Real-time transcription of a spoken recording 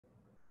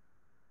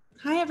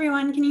Hi,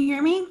 everyone. Can you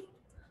hear me?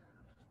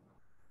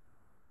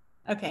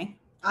 Okay,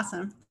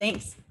 awesome.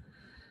 Thanks.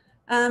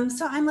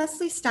 So I'm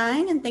Leslie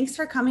Stein, and thanks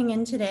for coming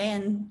in today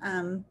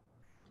and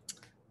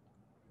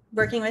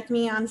working with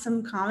me on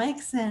some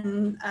comics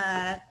and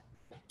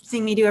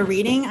seeing me do a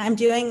reading. I'm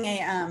doing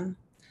it's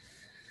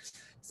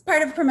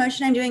part of a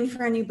promotion I'm doing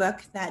for a new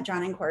book that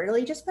John and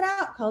Quarterly just put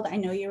out called I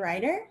Know Your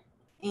Writer,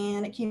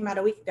 and it came out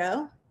a week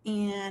ago.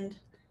 And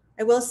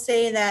I will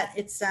say that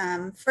it's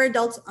for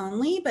adults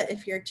only, but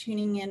if you're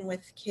tuning in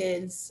with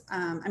kids,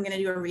 I'm going to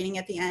do a reading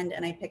at the end,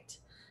 and I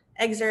picked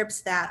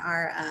excerpts that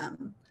are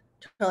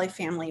totally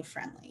family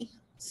friendly.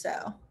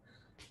 So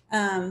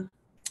I'll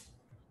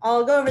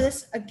go over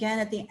this again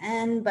at the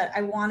end, but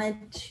I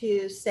wanted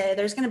to say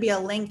there's going to be a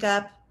link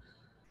up.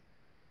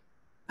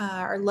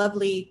 Our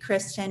lovely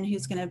Kristen,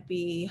 who's going to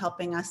be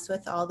helping us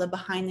with all the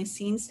behind the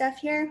scenes stuff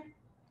here.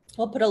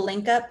 We'll put a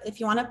link up.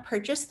 If you want to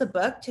purchase the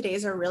book,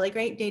 today's a really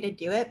great day to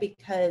do it,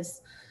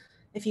 because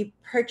if you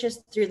purchase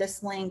through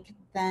this link,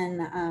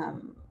 then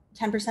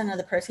 10% of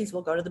the proceeds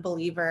will go to the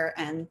Believer,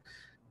 and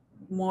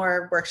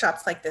more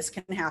workshops like this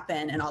can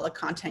happen and all the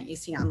content you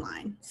see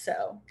online.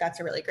 So that's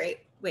a really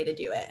great way to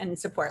do it and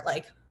support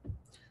like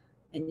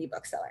indie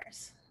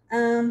booksellers.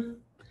 And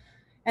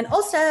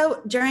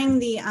also during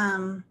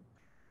the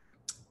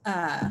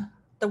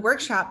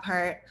workshop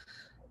part,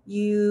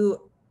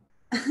 you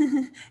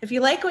if you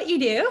like what you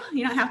do,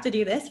 you don't have to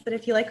do this, but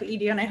if you like what you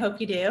do, and I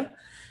hope you do,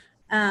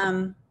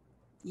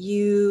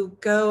 you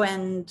go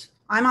and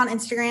I'm on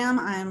Instagram.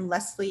 I'm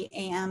Leslie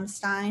A.M.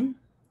 Stein,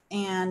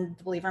 and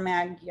the Believer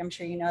Mag, I'm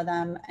sure you know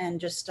them,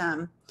 and just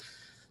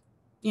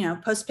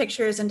post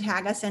pictures and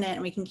tag us in it,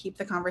 and we can keep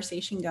the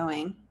conversation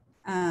going.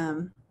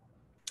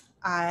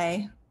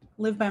 I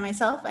live by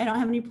myself. I don't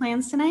have any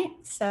plans tonight,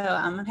 so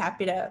I'm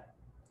happy to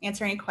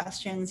answer any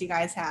questions you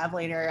guys have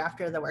later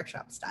after the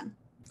workshop's done.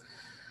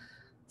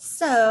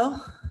 So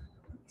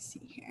let me see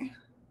here.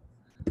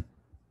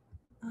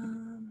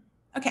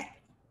 Okay.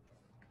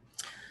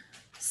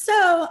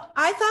 So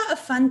I thought a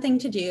fun thing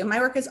to do, my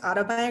work is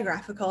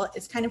autobiographical,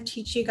 is kind of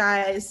teach you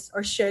guys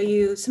or show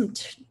you some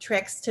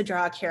tricks to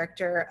draw a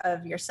character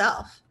of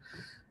yourself.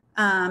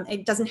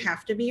 It doesn't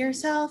have to be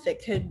yourself.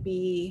 It could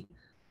be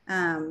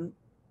a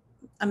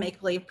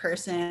make-believe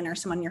person or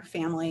someone in your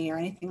family or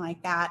anything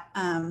like that.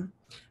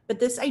 But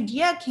this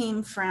idea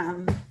came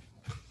from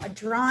a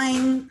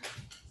drawing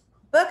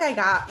book I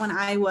got when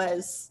I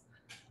was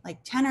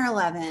like 10 or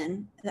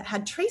 11 that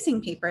had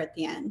tracing paper at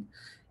the end.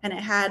 And it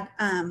had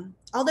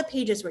all the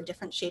pages were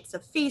different shapes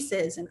of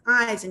faces and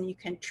eyes, and you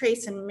can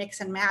trace and mix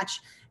and match.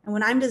 And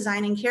when I'm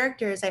designing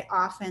characters, I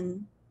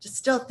often just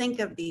still think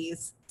of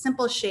these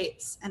simple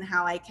shapes and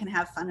how I can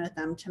have fun with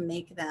them to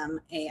make them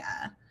a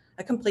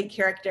complete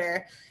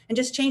character. And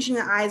just changing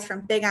the eyes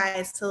from big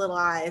eyes to little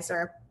eyes,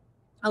 or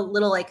a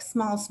little like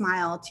small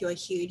smile to a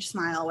huge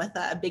smile with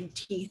big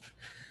teeth,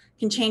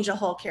 can change a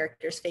whole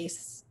character's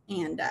face,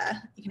 and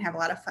you can have a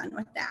lot of fun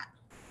with that.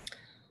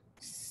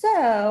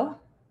 So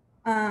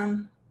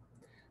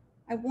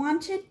I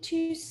wanted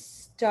to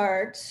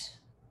start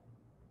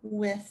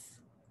with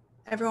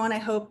everyone, I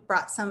hope,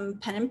 brought some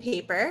pen and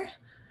paper.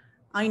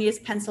 All you need is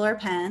pencil or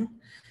pen.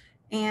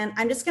 And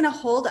I'm just going to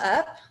hold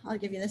up, I'll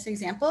give you this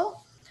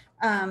example,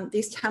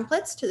 these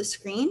templates to the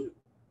screen.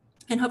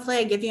 And hopefully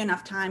I give you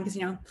enough time, because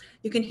you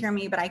can hear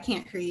me, but I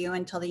can't hear you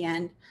until the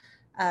end,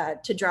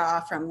 to draw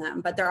from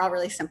them. But they're all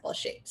really simple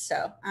shapes.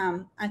 So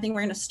I think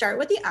we're going to start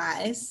with the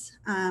eyes,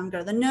 go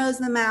to the nose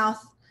and the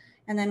mouth,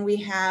 and then we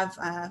have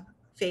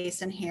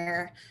face and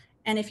hair.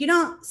 And if you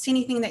don't see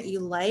anything that you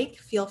like,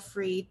 feel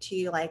free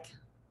to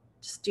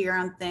just do your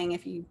own thing.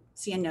 If you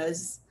see a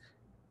nose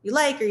you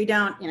like or you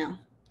don't,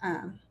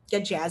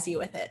 get jazzy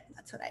with it.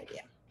 That's what I do.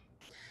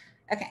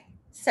 Okay,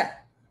 so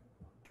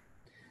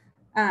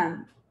I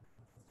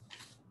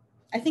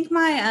think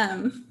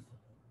my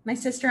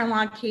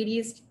sister-in-law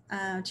Katie's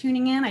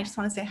tuning in. I just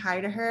want to say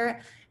hi to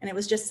her. And it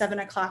was just 7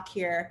 o'clock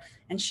here,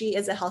 and she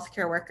is a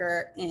healthcare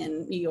worker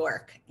in New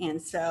York. And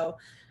so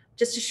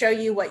just to show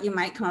you what you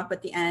might come up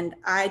at the end,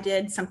 I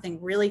did something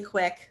really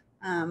quick,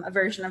 a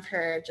version of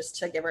her, just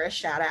to give her a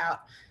shout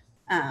out.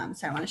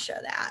 So I want to show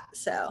that.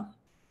 So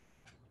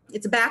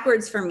it's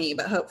backwards for me,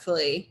 but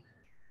hopefully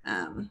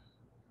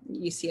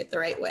you see it the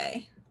right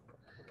way.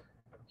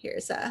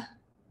 Here's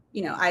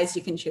eyes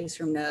you can choose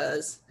from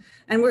nose.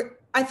 And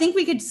I think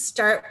we could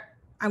start,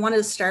 I wanted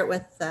to start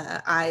with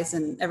the eyes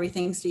and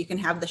everything, so you can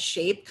have the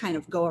shape kind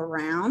of go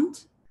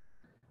around.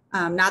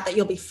 Not that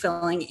you'll be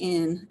filling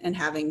in and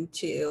having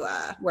to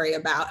worry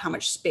about how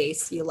much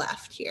space you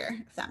left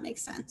here, if that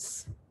makes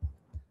sense.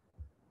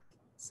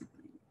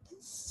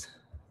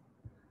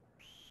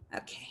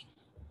 Okay.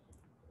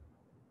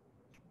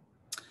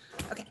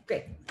 Okay,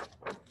 great.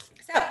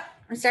 So I'm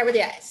gonna start with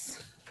the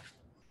eyes.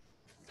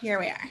 Here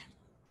we are.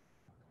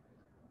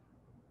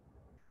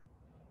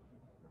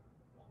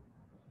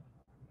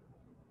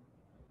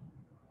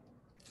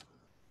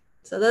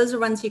 So those are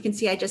ones you can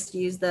see. I just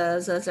used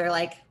those. Those are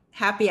like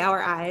happy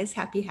hour eyes.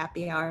 Happy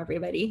hour,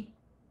 everybody.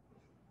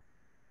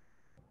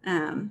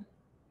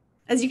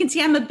 As you can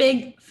see, I'm a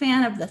big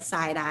fan of the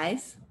side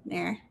eyes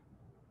there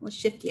with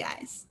shifty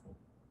eyes.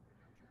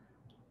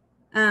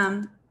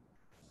 So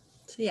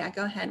yeah,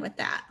 go ahead with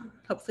that.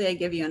 Hopefully I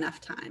give you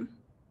enough time.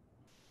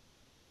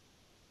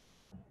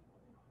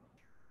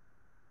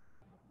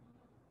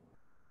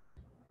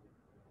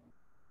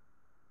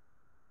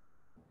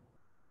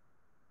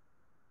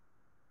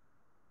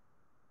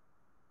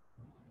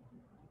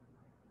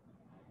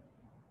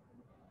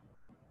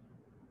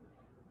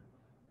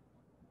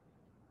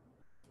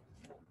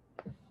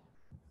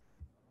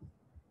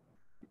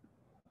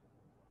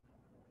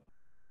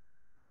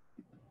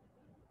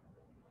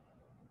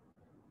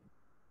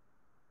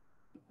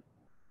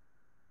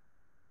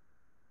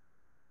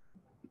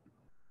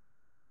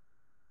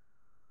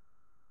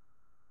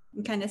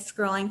 I'm kind of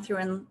scrolling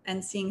through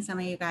and seeing some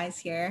of you guys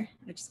here.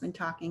 I've just been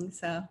talking,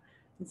 so I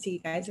can see you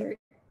guys are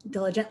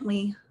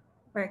diligently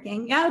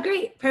working. Yeah,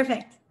 great,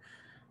 perfect.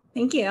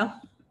 Thank you.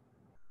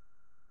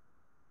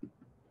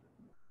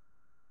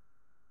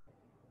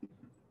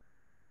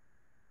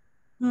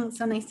 It's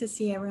so nice to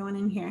see everyone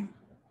in here.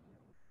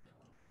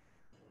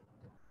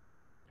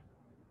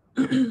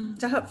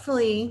 So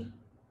hopefully,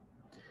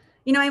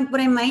 you know, what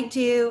I might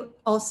do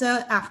also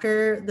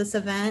after this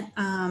event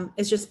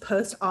is just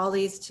post all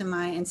these to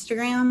my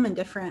Instagram and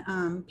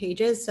different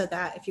pages so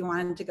that if you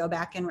wanted to go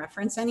back and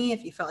reference any,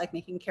 if you felt like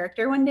making a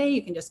character one day,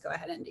 you can just go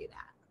ahead and do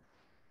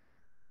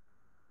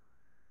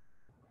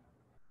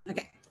that.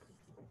 Okay,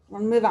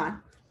 we'll move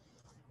on.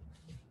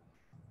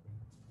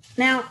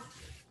 Now,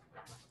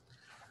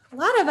 a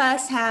lot of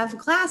us have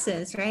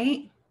glasses,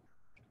 right?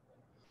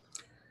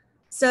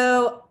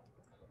 So,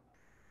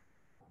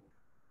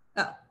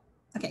 oh,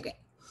 okay, great.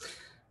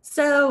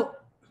 So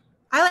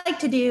I like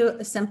to do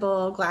a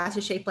simple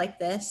glasses shape like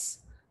this,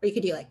 or you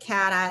could do like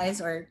cat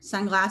eyes or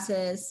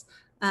sunglasses.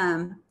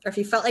 Or if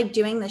you felt like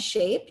doing the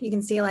shape, you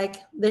can see like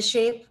this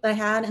shape that I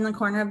had in the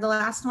corner of the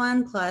last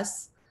one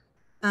plus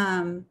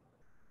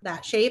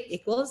that shape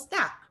equals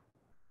that.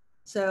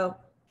 So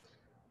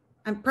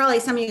I'm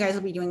probably some of you guys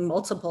will be doing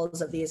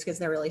multiples of these because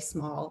they're really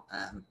small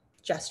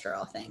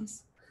gestural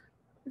things.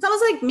 It's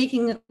almost like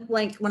making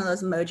like one of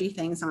those emoji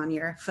things on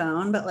your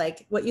phone, but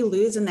like what you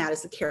lose in that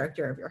is the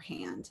character of your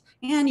hand.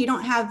 And you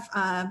don't have,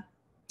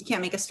 you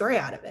can't make a story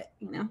out of it,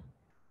 you know?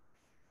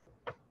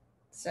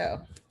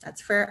 So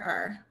that's for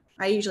our,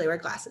 I usually wear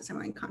glasses. I'm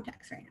wearing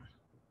contacts right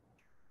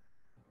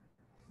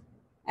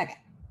now. Okay.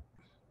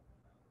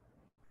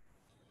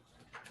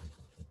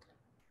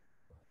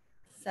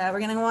 So we're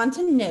gonna go on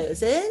to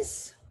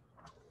noses.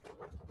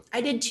 I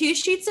did 2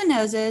 sheets of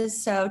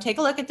noses, so take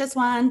a look at this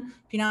one.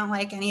 If you don't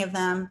like any of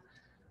them,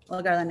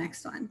 we'll go to the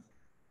next one.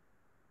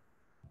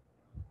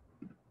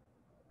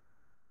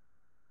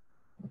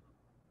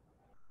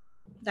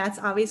 That's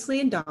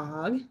obviously a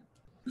dog.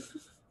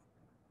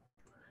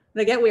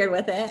 They get weird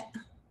with it.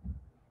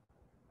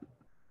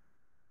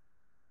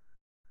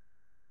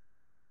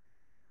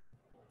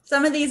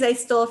 Some of these I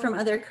stole from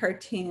other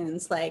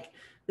cartoons. Like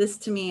this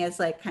to me is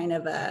like kind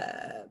of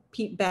a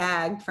Pete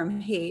Bag from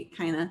Hate,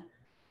 kind of,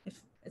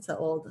 if it's an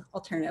old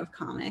alternative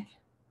comic.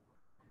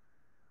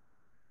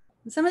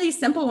 Some of these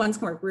simple ones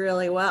can work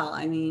really well.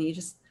 I mean,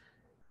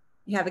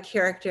 you have a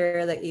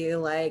character that you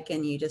like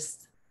and you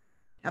just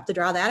have to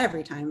draw that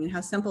every time. I mean,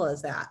 how simple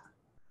is that?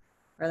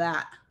 Or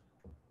that?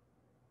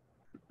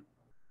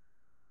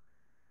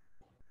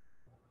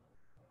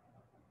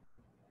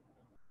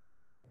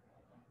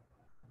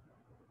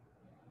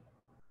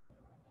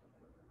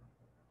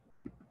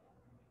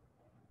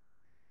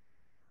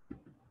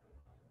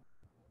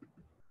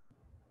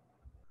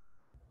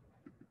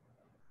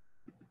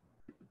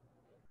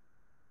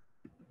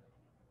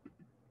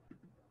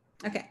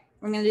 Okay,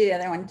 we're gonna do the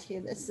other one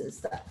too. This is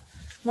the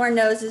more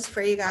noses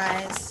for you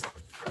guys.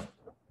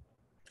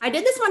 I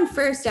did this one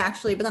first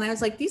actually, but then I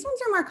was like, these ones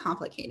are more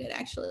complicated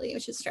actually. We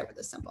should start with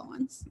the simple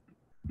ones.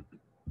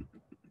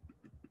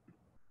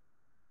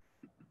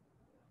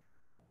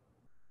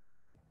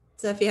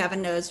 So if you have a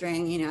nose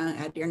ring, you know,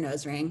 add your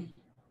nose ring.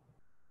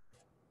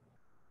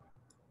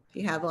 If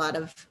you have a lot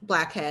of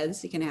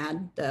blackheads, you can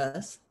add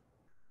those.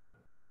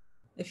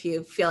 If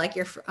you feel like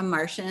you're a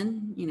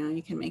Martian, you know,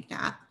 you can make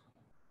that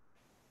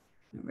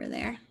over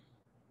there.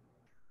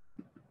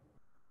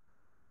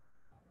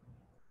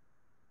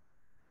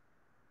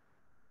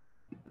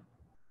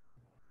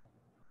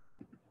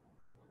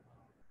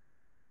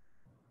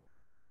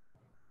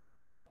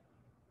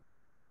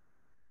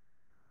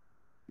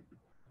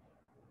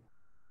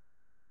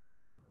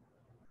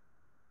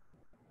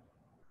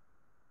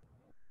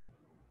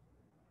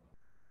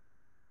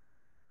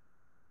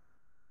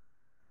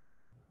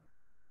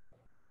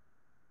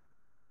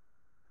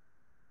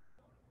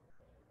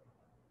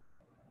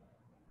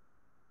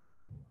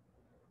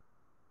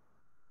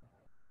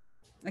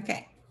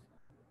 Okay.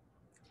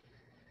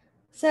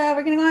 So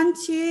we're gonna go on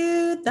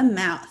to the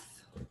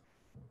mouth.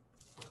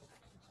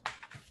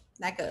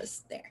 That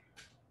goes there.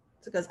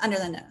 So it goes under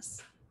the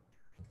nose.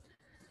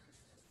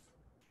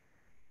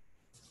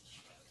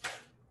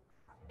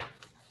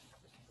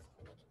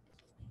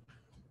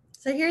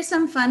 So here's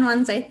some fun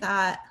ones I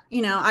thought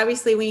you know,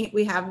 obviously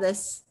we have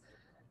this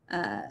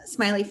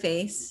smiley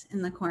face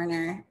in the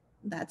corner.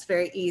 That's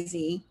very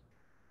easy.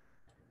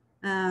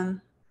 We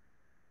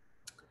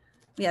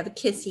have a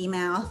kissy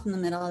mouth in the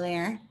middle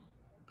there,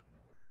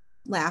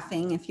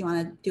 laughing. If you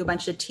want to do a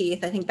bunch of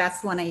teeth, I think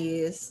that's the one I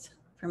used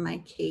for my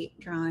Kate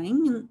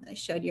drawing I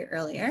showed you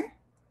earlier.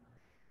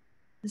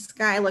 This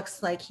guy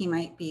looks like he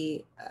might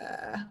be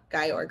a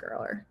guy or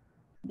girl, or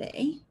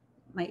they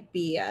might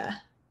be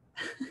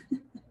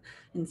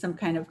in some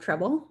kind of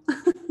trouble.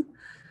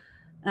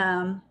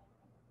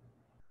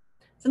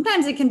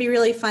 Sometimes it can be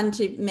really fun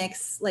to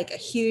mix like a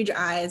huge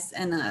eyes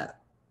and a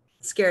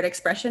scared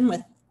expression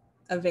with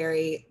a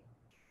very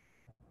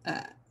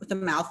with a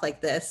mouth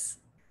like this.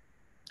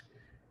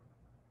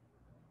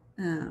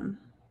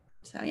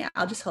 So yeah,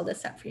 I'll just hold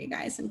this up for you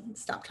guys and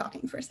stop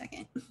talking for a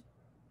second.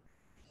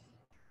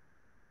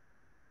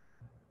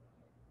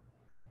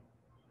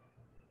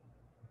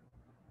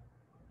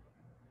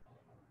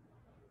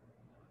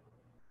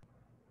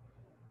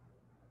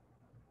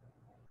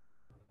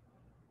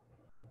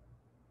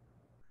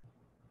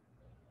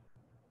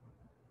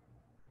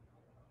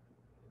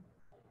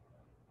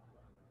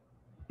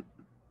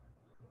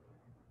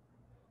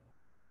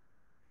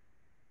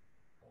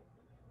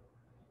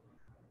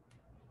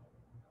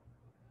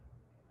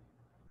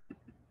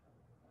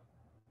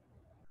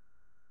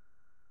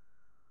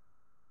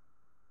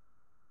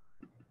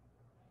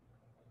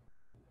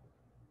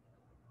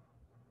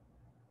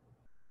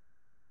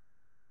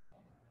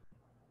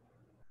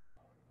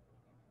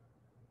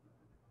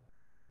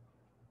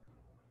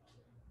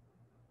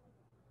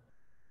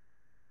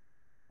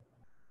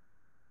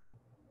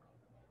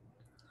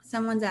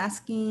 Someone's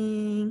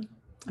asking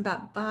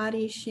about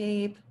body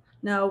shape.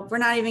 No, we're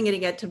not even going to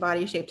get to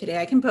body shape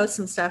today. I can post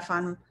some stuff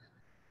on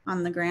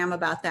the gram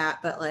about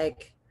that, but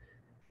like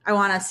I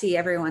want to see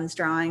everyone's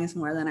drawings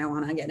more than I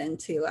want to get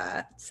into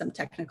some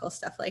technical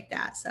stuff like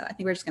that. So I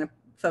think we're just going to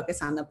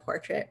focus on the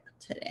portrait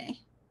today.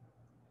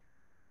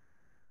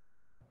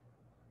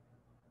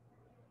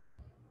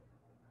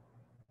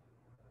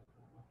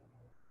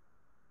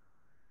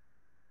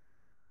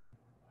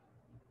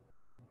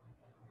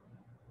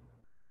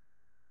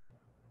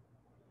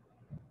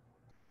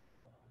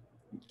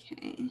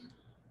 Okay.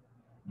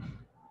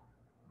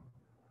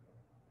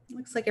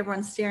 Looks like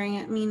everyone's staring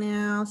at me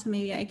now, so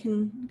maybe I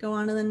can go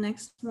on to the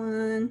next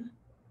one.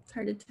 It's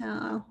hard to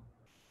tell.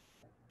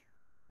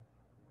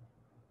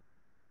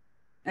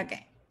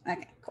 Okay,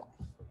 cool.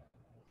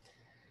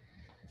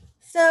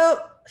 So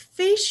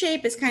face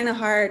shape is kind of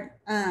hard.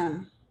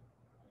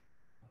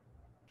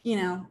 You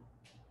know,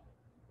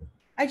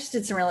 I just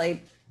did some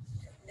really,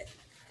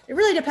 it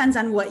really depends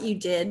on what you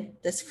did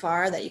this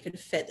far that you could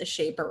fit the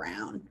shape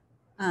around.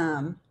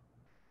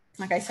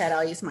 Like I said,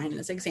 I'll use mine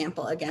as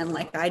example again,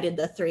 like I did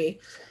the 3,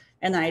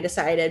 and then I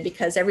decided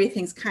because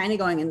everything's kind of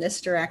going in this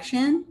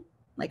direction,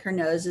 like her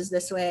nose is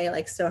this way,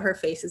 like so her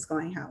face is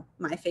going how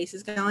my face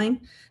is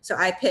going. So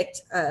I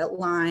picked a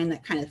line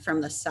that kind of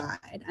from the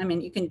side. I mean,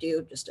 you can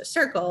do just a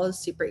circle, it's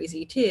super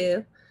easy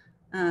too.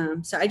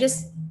 So I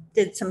just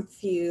did some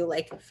few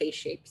like face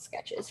shape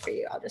sketches for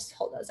you. I'll just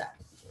hold those up.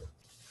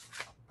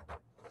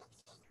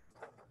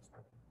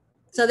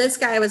 So this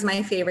guy was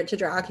my favorite to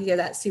draw because he had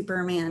that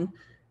Superman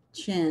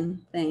chin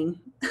thing,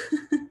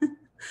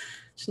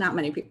 which not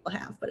many people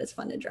have, but it's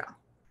fun to draw.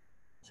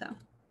 So.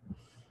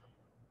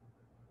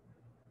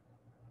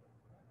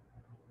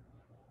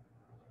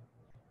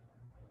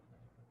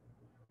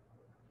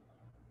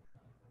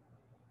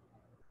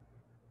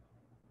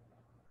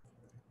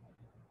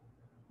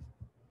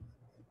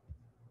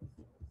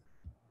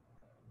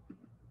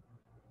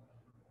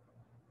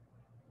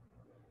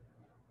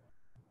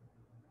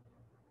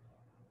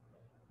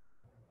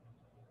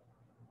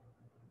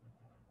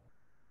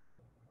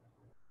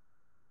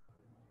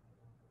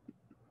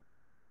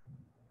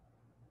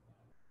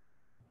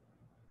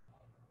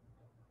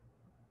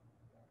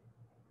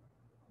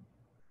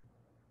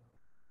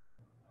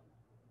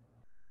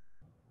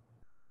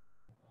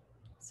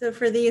 So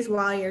for these,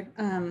 while you're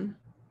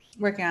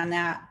working on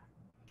that,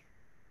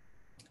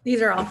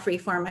 these are all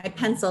freeform. I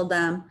penciled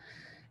them.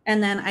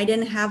 And then I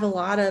didn't have a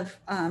lot of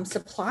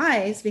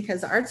supplies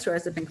because the art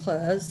stores have been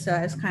closed. So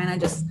I was kind of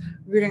just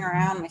rooting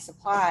around my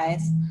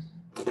supplies.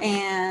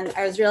 And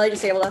I was really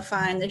just able to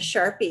find this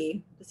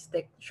Sharpie. This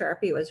thick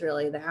Sharpie was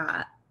really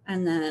that.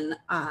 And then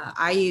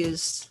I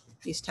used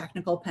these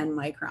technical pen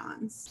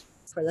microns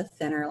for the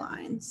thinner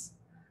lines.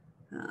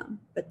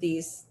 But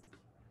these,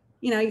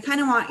 you know, you kind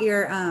of want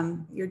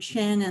your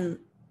chin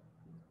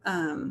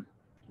and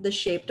the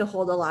shape to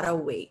hold a lot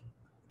of weight.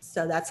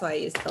 So that's why I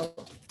used the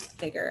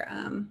bigger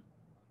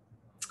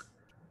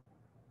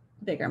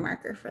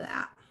marker for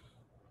that.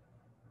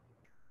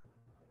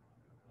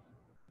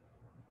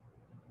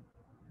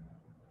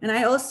 And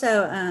I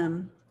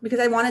also, because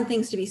I wanted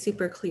things to be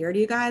super clear to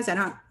you guys, I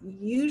don't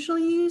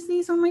usually use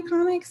these on my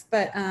comics,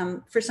 but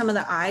for some of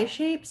the eye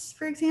shapes,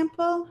 for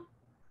example,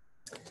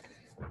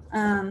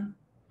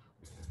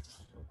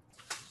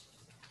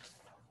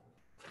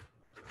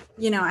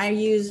 you know, I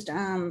used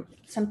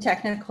some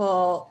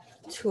technical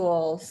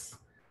tools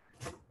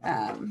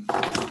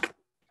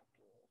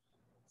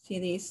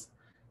See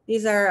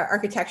these are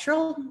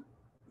architectural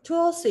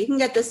tools. So you can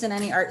get this in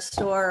any art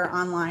store or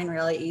online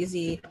really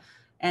easy.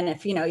 And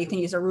if, you know, you can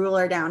use a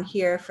ruler down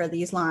here for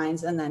these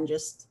lines and then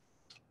just,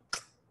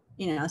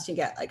 you know, so you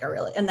get like a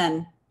really, and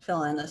then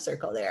fill in the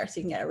circle there. So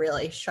you can get a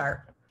really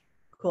sharp,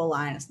 cool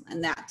line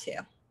and that too.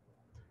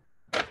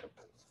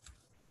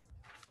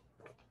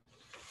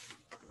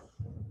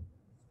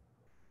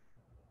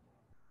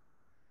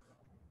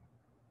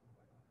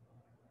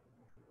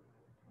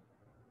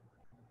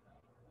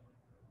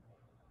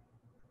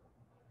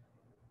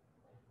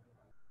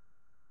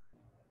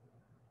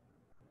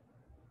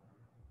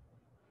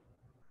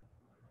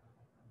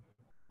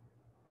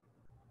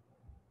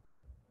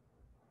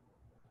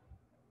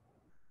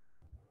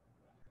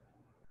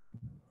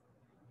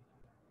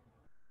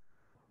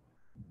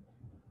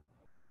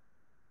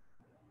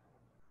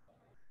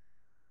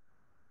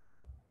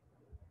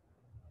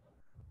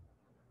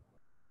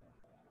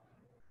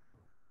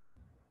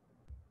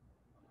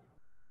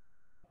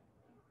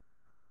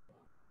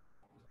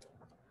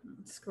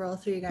 Scroll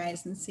through you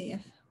guys and see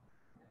if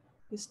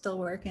you're still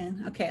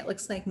working. Okay, it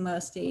looks like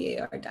most of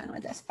you are done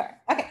with this part.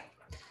 Okay,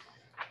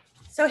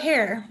 so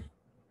here,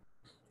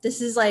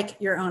 this is like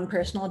your own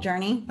personal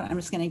journey, but I'm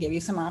just gonna give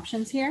you some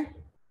options here.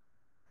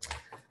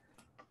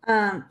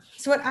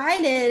 So what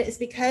I did is,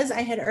 because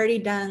I had already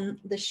done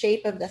the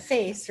shape of the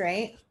face,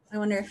 right? I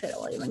wonder if it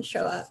will even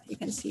show up. You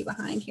can see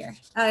behind here.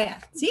 Oh yeah,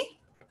 see?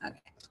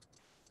 Okay.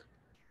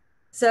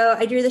 So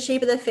I drew the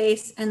shape of the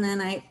face, and then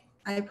I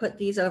put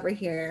these over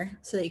here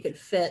so that you could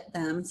fit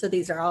them. So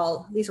these were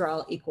all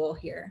equal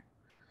here.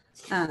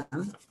 And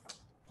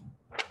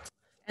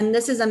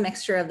this is a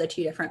mixture of the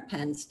two different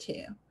pens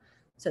too.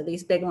 So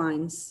these big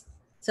lines.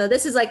 So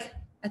this is like,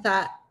 I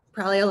thought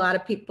probably a lot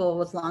of people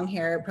with long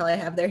hair probably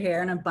have their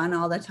hair in a bun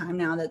all the time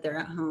now that they're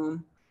at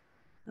home,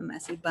 a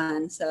messy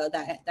bun. So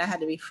that had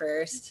to be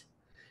first.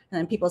 And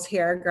then people's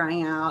hair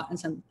growing out, and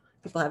some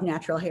people have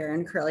natural hair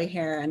and curly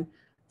hair. And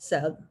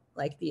so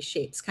like these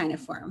shapes kind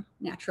of form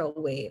natural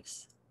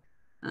waves.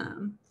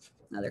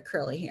 Another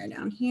curly hair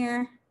down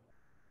here.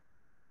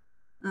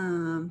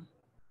 And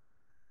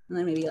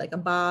then maybe like a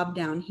bob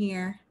down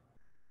here.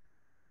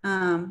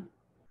 So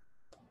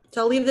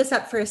I'll leave this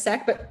up for a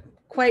sec, but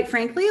quite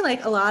frankly,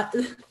 like a lot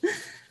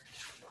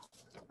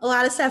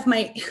of stuff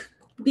might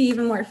be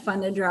even more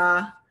fun to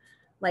draw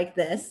like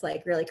this,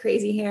 like really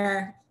crazy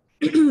hair,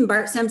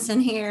 Bart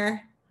Simpson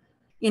hair,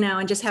 you know,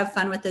 and just have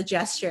fun with the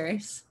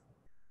gestures.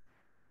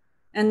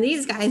 And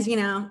these guys, you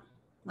know,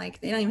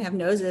 like they don't even have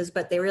noses,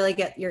 but they really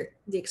get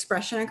the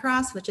expression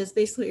across, which is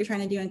basically what you're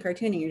trying to do in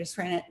cartooning. You're just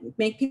trying to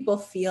make people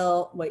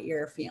feel what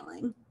you're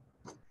feeling.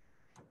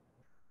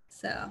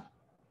 So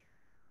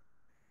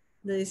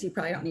these you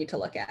probably don't need to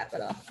look at,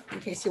 but in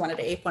case you wanted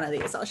to ape one of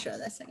these, I'll show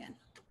this again.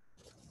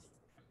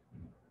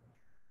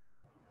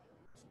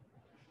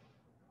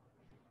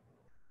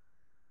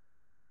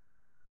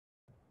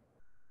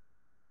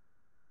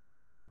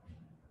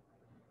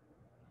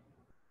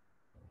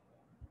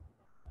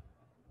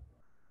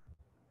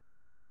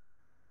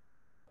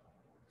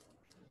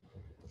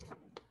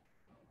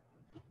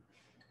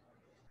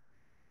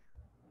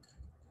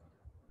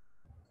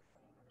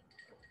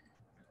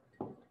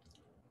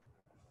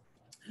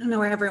 I don't know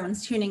where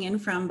everyone's tuning in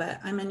from, but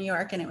I'm in New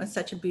York and it was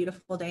such a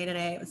beautiful day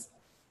today. It was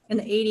in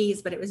the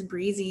 80s, but it was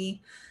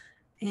breezy,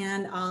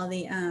 and all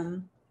the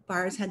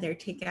bars had their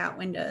takeout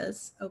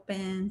windows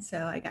open.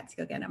 So I got to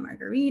go get a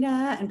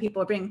margarita, and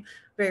people were being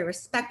very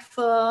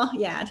respectful.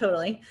 Yeah,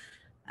 totally.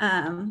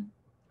 On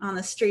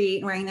the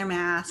street, wearing their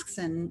masks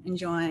and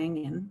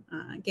enjoying,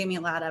 and gave me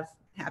a lot of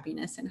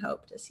happiness and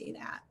hope to see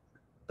that,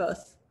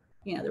 both,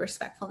 you know, the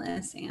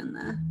respectfulness and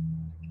the,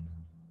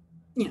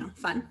 you know,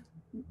 fun,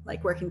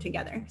 like working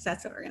together. So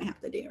that's what we're gonna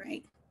have to do,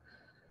 right?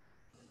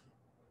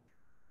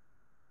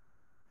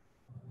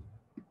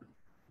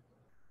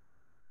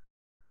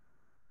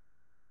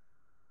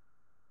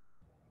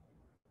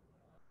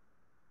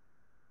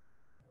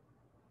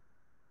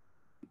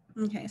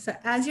 Okay, so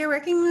as you're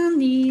working on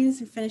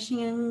these, finishing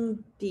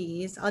in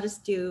these, I'll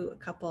just do a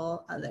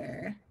couple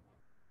other,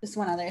 just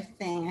one other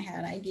thing. I had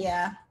an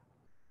idea.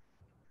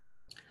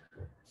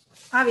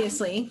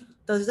 Obviously,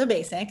 those are the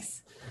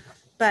basics,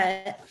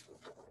 but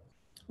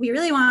we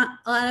really want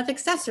a lot of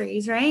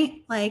accessories,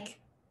 right? Like,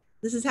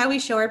 this is how we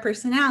show our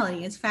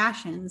personality, is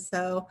fashion.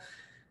 So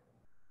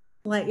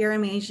let your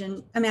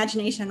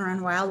imagination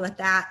run wild with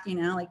that, you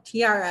know, like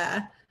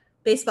tiara,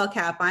 baseball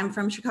cap. I'm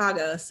from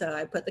Chicago, so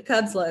I put the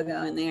Cubs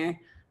logo in there.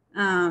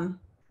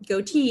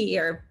 Goatee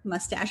or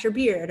mustache or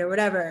beard or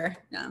whatever,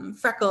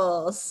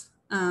 freckles,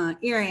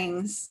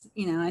 earrings,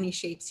 you know, any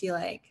shapes you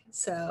like.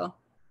 So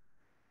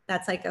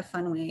that's like a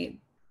fun way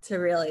to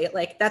really,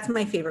 like, that's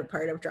my favorite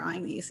part of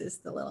drawing these, is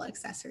the little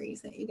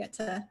accessories that you get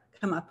to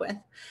come up with.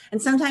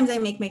 And sometimes I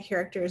make my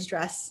characters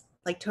dress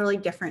like totally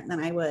different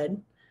than I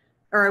would,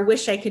 or I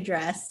wish I could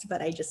dress,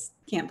 but I just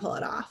can't pull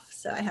it off.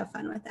 So I have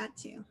fun with that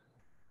too.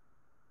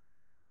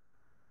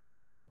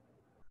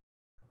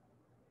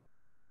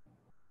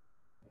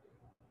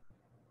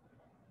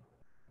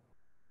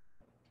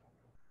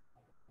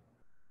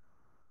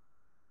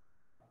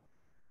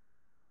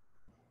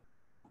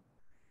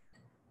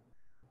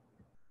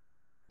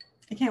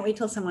 I can't wait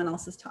till someone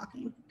else is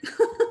talking.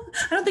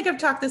 I don't think I've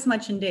talked this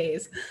much in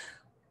days.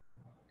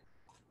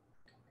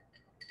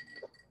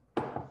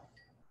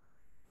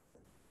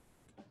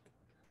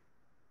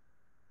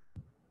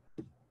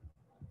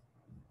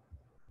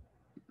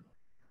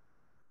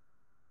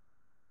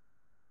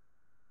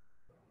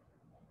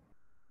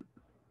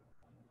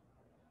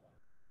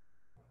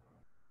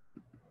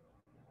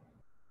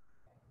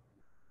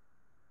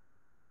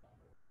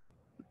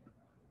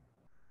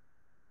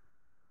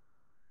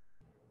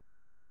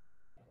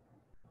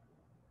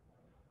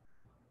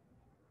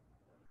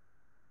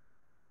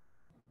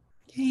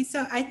 Okay,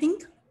 so I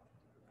think,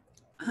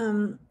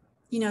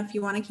 you know, if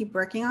you want to keep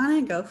working on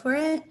it, go for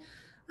it.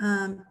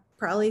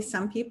 Probably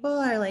some people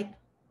are like,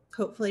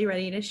 hopefully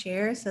ready to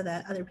share so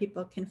that other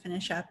people can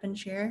finish up and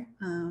share.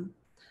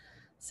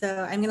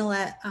 So I'm going to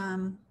let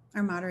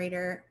our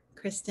moderator,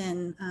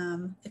 Kristen,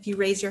 if you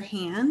raise your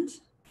hand,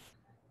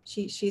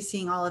 she's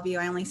seeing all of you.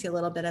 I only see a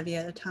little bit of you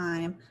at a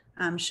time.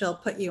 She'll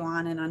put you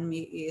on and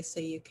unmute you so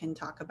you can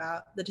talk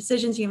about the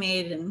decisions you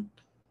made and,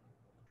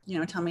 you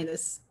know, tell me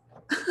this.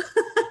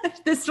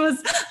 This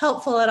was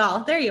helpful at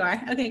all. There you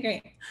are. Okay,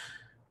 great.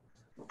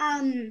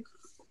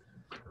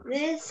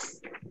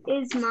 This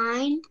is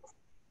mine.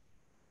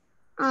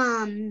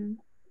 And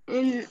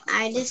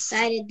I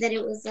decided that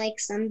it was like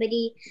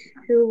somebody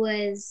who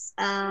was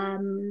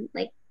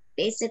like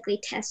basically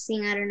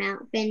testing out an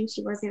app and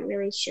she wasn't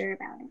really sure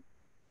about it.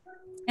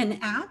 An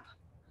app?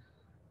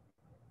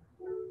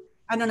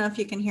 I don't know if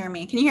you can hear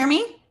me. Can you hear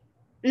me?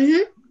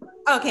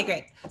 Mm-hmm. Okay,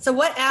 great. So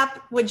what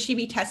app would she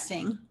be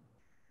testing?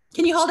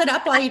 Can you hold it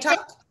up while you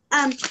talk?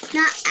 Not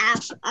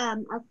app,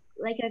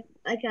 like a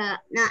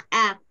not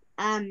app,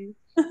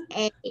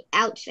 a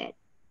outfit.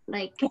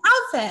 Like an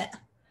outfit.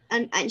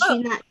 And she's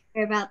not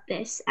sure about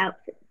this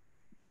outfit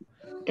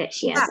that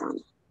she has on.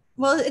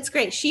 Well, it's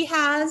great. She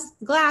has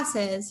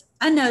glasses,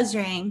 a nose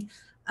ring.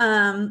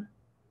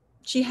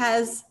 She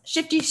has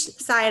shifty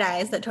side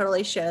eyes that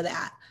totally show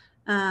that.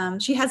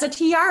 She has a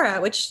tiara,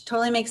 which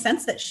totally makes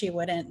sense that she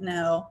wouldn't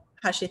know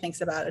how she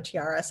thinks about a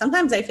tiara.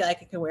 Sometimes I feel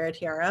like I could wear a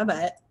tiara,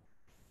 but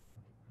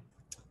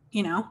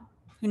you know,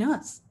 who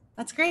knows?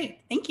 That's great.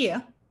 Thank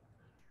you.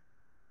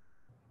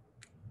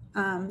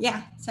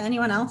 Yeah, so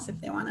anyone else, if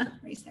they want to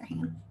raise their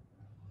hand.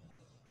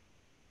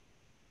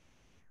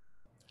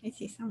 I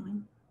see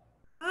someone.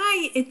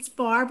 Hi, it's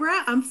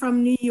Barbara. I'm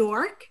from New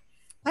York.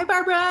 Hi,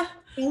 Barbara.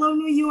 Hello,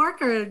 New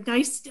Yorker.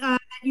 Nice that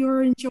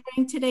you're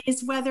enjoying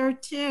today's weather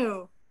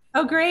too.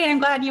 Oh, great. I'm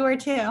glad you were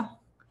too.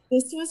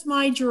 This was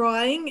my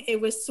drawing. It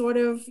was sort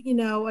of, you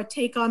know, a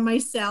take on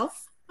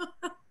myself.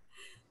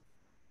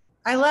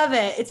 I love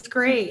it. It's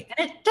great.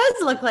 And it does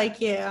look like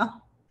you.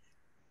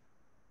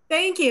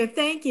 Thank you.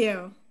 Thank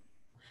you.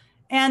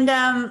 And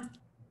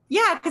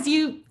yeah, because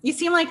you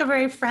seem like a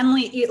very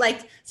friendly,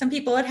 like some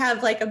people would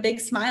have like a big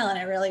smile and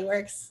it really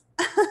works.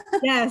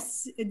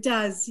 Yes, it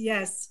does.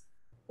 Yes.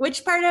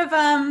 Which part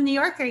of New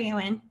York are you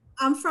in?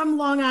 I'm from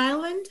Long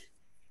Island.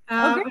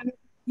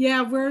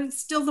 Yeah, we're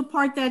still the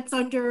part that's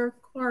under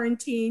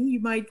quarantine, you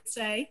might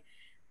say.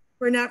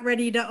 We're not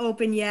ready to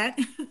open yet.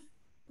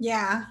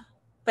 Yeah,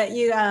 but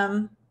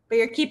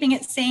you're keeping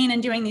it sane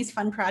and doing these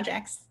fun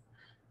projects.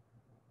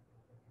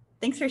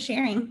 Thanks for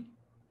sharing.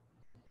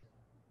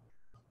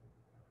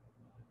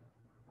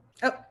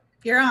 Oh,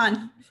 you're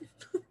on.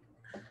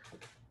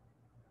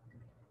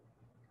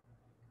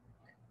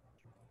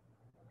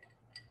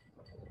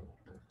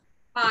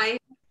 Hi.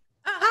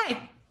 Oh,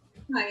 hi.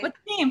 Hi. What's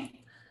your name?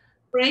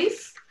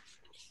 Grace.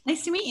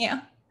 Nice to meet you.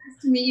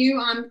 Nice to meet you.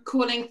 I'm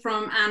calling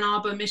from Ann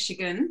Arbor,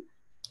 Michigan.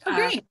 Oh,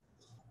 great. You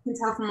can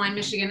tell from my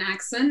Michigan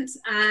accent.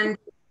 And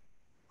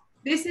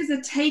this is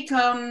a take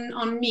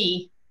on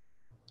me.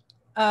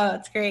 Oh,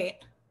 it's great.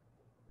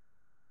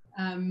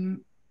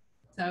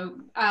 So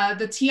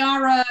the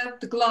tiara,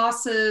 the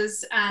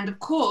glasses, and of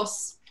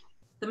course,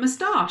 the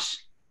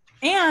mustache.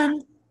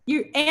 And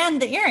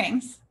the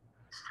earrings.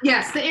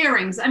 Yes, the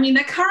earrings. I mean,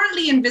 they're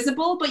currently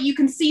invisible, but you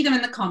can see them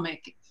in the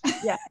comic.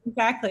 Yeah,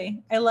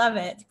 exactly. I love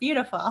it. It's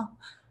beautiful.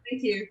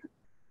 Thank you.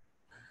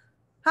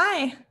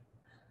 Hi.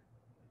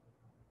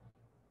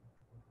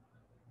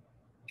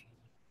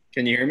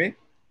 Can you hear me?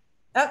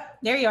 Oh,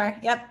 there you are.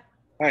 Yep.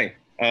 Hi,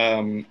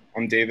 I'm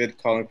David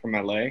calling from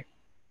LA. Oh,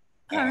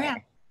 yeah.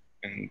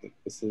 And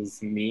this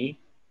is me.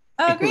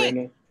 Oh,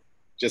 great.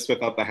 Just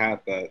without the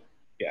hat, but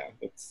yeah,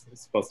 it's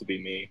supposed to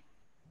be me.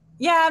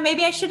 Yeah,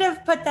 maybe I should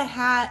have put the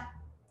hat,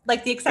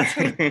 like the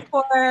accessories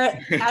before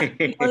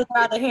people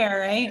draw the hair,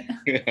 right?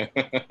 Yeah.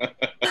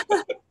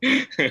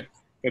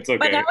 It's okay.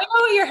 But now we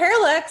know what your hair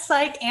looks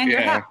like and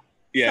your hat.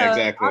 Yeah, So,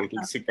 exactly.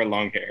 awesome. Super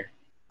long hair.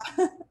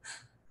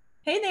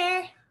 Hey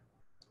there.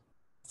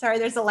 Sorry,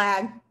 there's a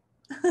lag.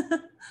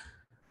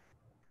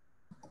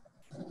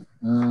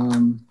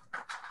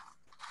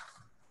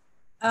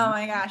 Oh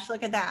my gosh,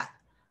 look at that.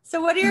 So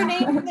what are your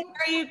names and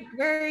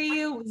where are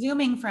you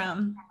zooming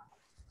from?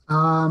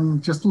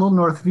 Just a little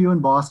north of you in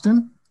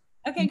Boston.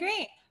 Okay,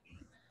 great.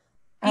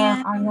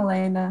 I'm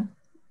Elena.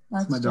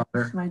 That's my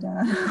daughter. My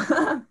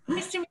dad.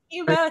 Nice to meet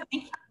you both.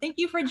 Thank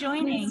you for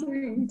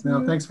joining.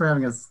 No, thanks for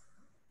having us.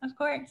 Of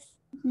course.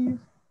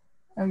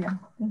 Oh yeah,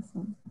 this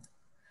one.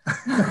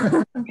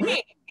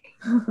 Great.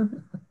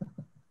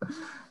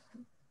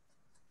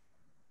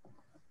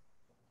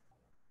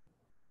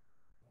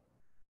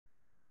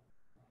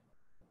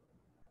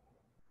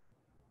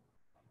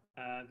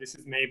 This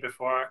is me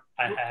before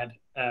I had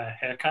a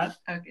haircut.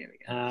 Okay, we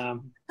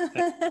go. But,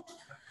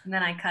 And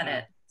then I cut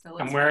it. So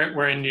and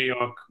we're in New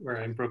York. We're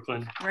in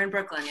Brooklyn. we're in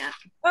Brooklyn, yeah.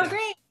 Oh,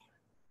 great.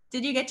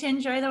 Did you get to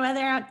enjoy the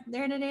weather out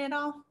there today at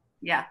all?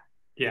 Yeah.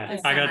 Yeah,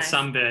 It's I so got nice.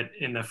 sunburned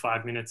in the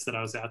 5 minutes that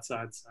I was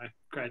outside. So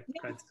great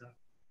stuff.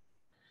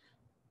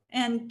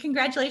 And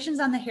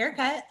congratulations on the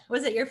haircut.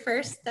 Was it your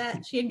first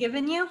that she had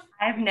given you?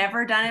 I've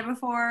never done it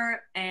before,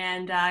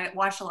 and I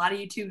watched a lot of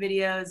YouTube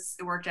videos.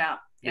 It worked out.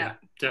 Yeah,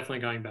 definitely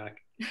going back.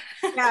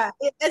 Yeah,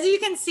 as you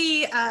can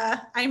see,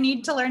 I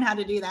need to learn how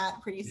to do that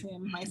pretty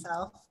soon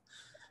myself.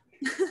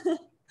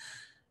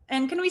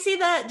 And can we see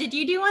did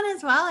you do one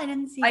as well? I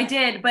didn't see I it.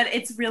 did, but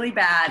it's really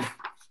bad.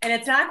 And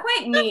it's not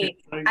quite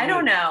neat. I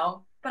don't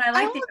know, but I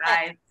like the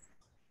eyes.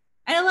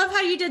 I love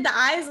how you did the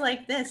eyes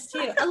like this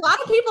too. A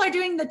lot of people are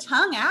doing the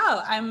tongue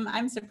out.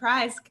 I'm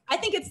surprised. I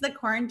think it's the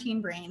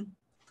quarantine brain.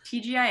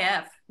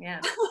 TGIF,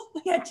 yeah.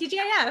 Yeah,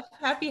 TGIF.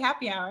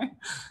 Happy hour.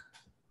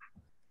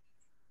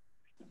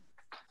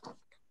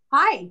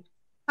 Hi.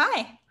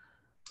 Hi.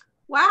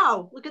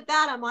 Wow, look at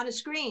that. I'm on a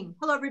screen.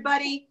 Hello,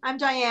 everybody. I'm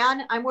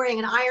Diane. I'm wearing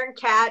an Iron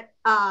Cat,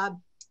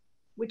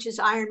 which is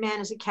Iron Man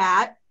as a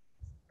cat.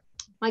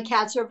 My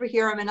cat's over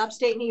here. I'm in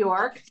upstate New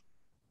York.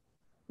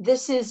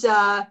 This is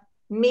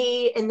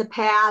me in the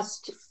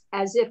past,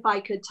 as if I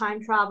could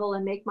time travel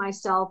and make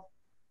myself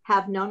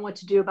have known what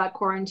to do about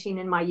quarantine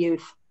in my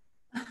youth.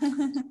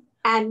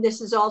 And this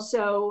is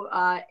also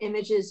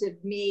images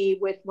of me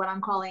with what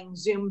I'm calling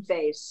Zoom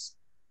face,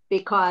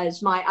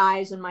 because my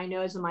eyes and my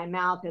nose and my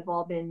mouth have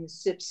all been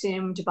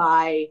subsumed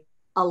by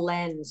a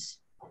lens,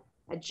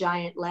 a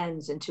giant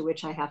lens into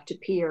which I have to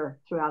peer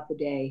throughout the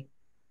day.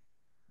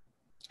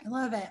 I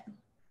love it.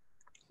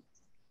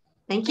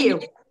 Thank you.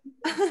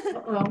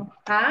 Uh-oh.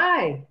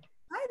 Hi.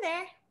 Hi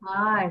there.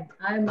 Hi,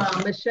 I'm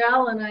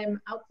Michelle, and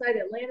I'm outside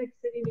Atlantic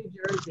City, New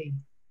Jersey.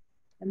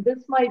 And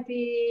this might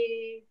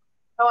be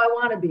how I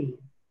want to be,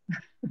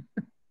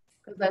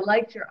 because I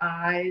liked your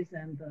eyes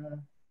and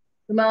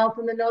the mouth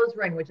and the nose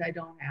ring, which I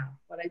don't have,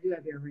 but I do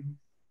have earrings.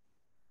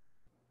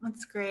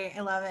 That's great.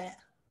 I love it.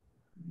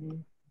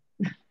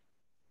 Mm-hmm.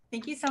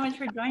 Thank you so much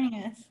for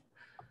joining us.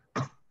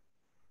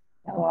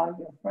 Hello,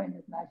 your friend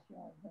is not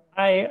sure.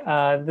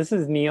 Hi, this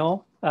is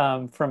Neil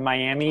from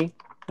Miami,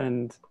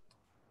 and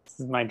this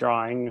is my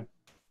drawing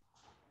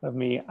of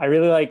me. I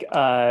really like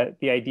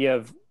the idea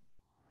of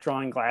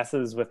drawing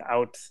glasses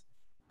without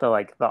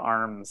the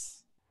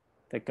arms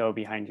that go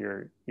behind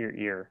your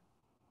ear.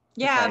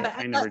 Yeah, but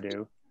I never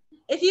do.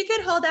 If you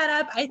could hold that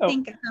up, I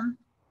think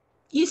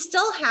you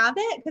still have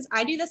it, because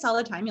I do this all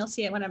the time. You'll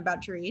see it when I'm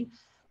about to read.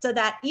 So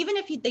that even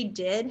if they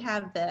did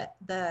have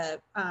the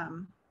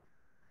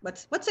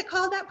what's it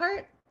called, that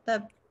part?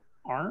 The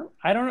arm?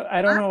 I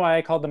don't know why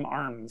I called them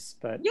arms,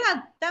 but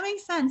yeah, that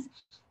makes sense.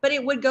 But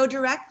it would go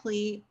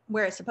directly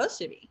where it's supposed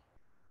to be.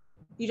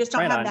 You just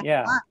don't have that.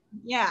 Yeah. Arm.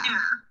 Yeah.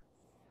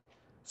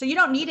 So you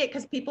don't need it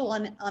because people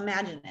will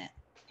imagine it.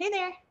 Hey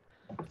there.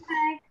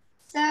 Hi.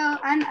 So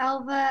I'm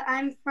Elva.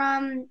 I'm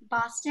from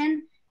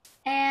Boston,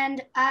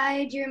 and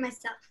I drew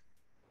myself.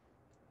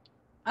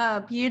 Oh,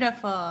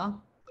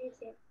 beautiful. Thank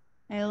you.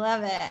 I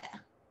love it.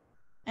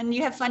 And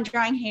you have fun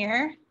drawing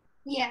hair?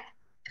 Yeah.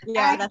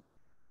 Yeah.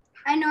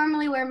 I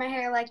normally wear my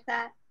hair like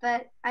that,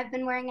 but I've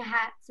been wearing a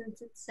hat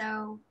since it's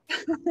so.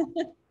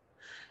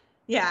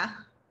 Yeah.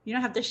 You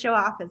don't have to show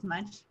off as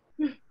much.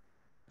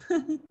 Hi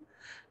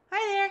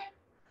there.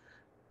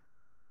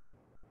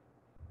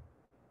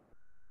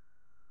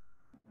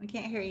 I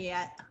can't hear you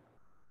yet.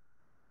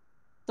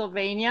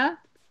 Pennsylvania.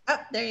 Oh,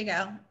 there you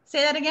go.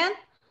 Say that again.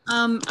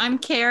 I'm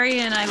Carrie,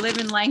 and I live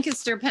in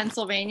Lancaster,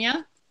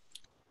 Pennsylvania.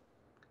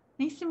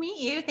 Nice to meet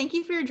you. Thank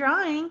you for your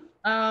drawing.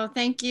 Oh,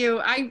 thank you.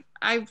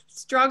 I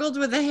struggled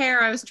with the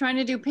hair. I was trying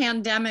to do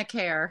pandemic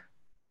hair.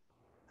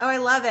 Oh, I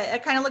love it.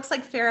 It kind of looks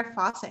like Farrah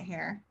Fawcett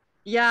hair.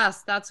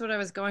 Yes, that's what I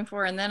was going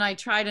for. And then I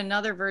tried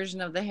another version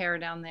of the hair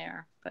down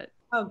there. But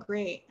oh,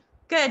 great.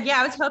 Good.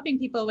 Yeah, I was hoping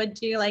people would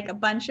do like a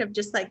bunch of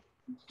just like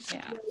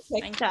yeah.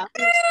 Really stuff.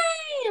 Hey!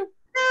 No,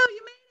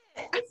 you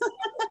made it.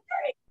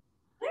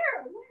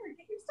 There,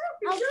 get your stuff.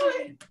 You're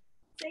doing it.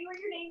 Say what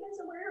your name is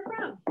and where you're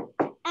from.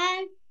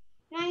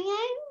 My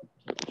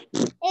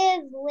name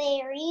is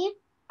Larry.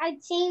 I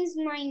changed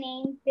my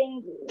name,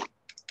 Bingy.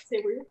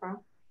 Say where you're from.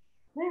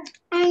 Where?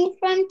 I'm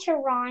from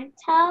Toronto.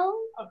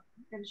 Oh,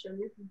 I'm gonna show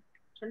you.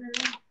 Turn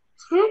it around.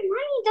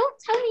 Mommy, don't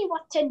tell me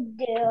what to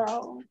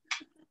do.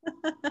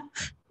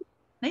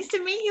 Nice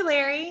to meet you,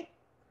 Larry.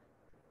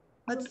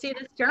 Let's do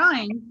this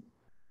drawing.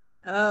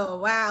 Oh,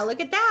 wow. Look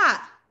at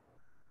that.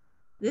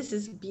 This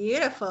is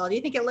beautiful. Do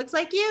you think it looks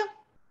like you?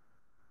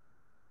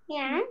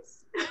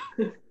 Yes.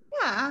 Yeah,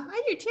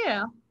 I do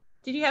too.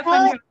 Did you have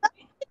fun?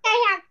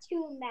 I have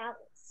two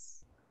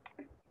mouths.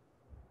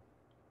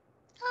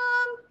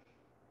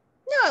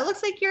 No, it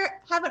looks like you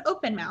have an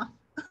open mouth.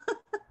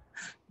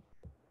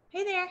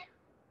 Hey there.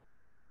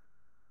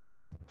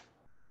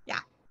 Yeah.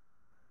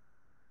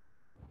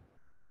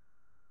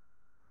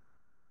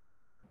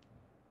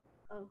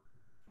 Oh.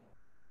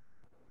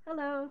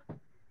 Hello,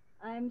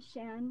 I'm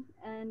Shan,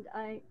 and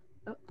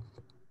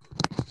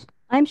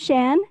I'm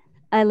Shan.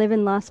 I live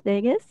in Las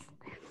Vegas.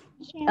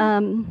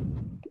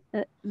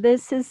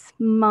 This is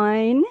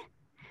mine.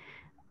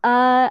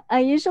 I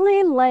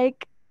usually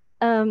like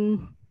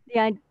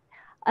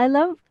I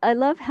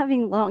love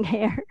having long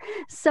hair.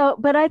 So,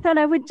 but I thought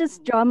I would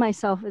just draw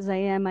myself as I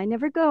am. I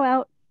never go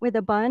out with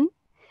a bun,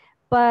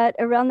 but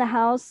around the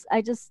house,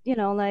 I just,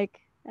 like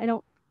I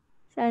don't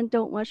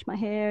wash my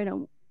hair. I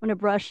don't want to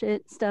brush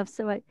it, stuff.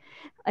 So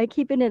I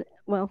keep it in,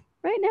 well,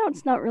 right now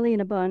it's not really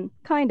in a bun,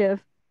 kind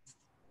of.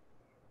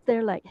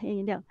 They're like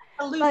hanging down.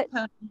 A loose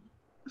pony.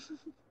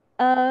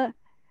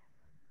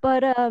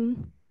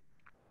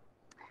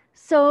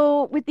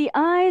 So with the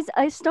eyes,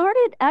 I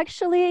started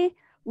actually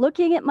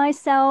looking at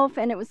myself,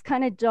 and it was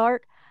kind of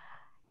dark.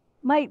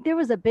 There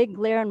was a big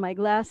glare on my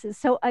glasses,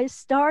 so I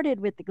started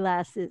with the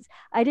glasses.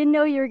 I didn't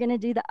know you were going to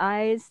do the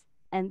eyes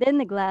and then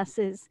the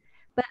glasses,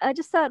 but I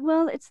just thought,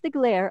 well, it's the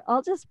glare.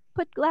 I'll just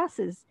put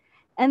glasses.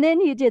 And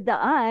then you did the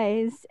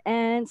eyes,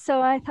 and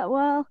so I thought,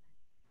 well,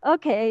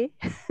 okay,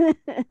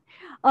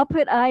 I'll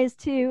put eyes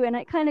too. And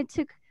I kind of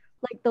took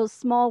like those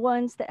small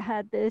ones that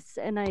had this,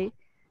 and I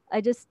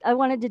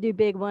wanted to do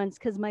big ones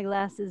because my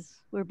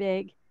glasses were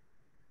big.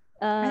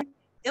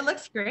 It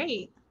looks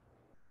great.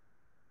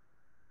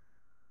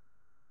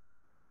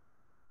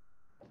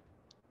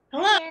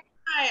 Hello. Hi,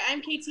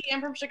 I'm Katie. I'm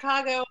from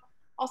Chicago.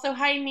 Also,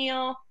 hi,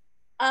 Neil.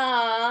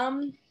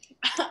 I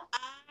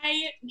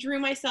drew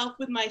myself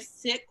with my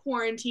sick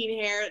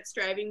quarantine hair. It's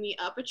driving me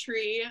up a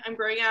tree. I'm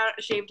growing out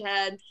a shaved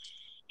head,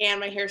 and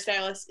my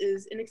hairstylist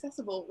is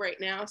inaccessible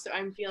right now, so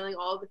I'm feeling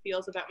all the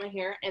feels about my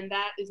hair, and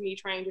that is me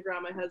trying to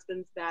draw my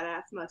husband's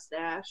badass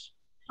mustache.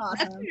 Awesome.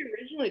 That's when I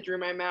originally drew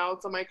my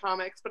mouths on my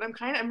comics, but I'm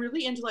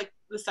really into like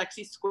the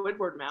sexy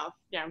Squidward mouth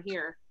down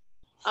here.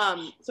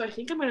 So I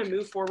think I'm gonna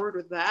move forward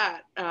with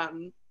that.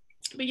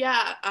 But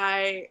yeah,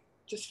 I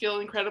just feel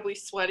incredibly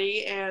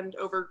sweaty and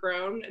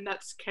overgrown, and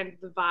that's kind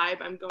of the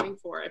vibe I'm going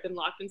for. I've been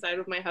locked inside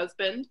with my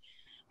husband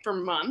for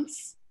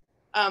months,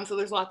 so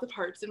there's lots of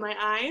hearts in my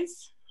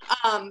eyes.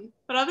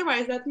 But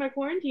otherwise, that's my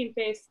quarantine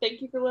face.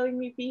 Thank you for letting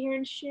me be here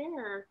and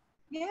share.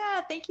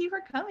 Yeah, thank you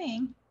for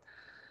coming.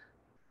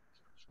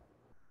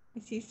 I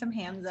see some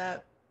hands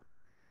up.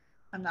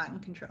 I'm not in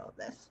control of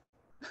this.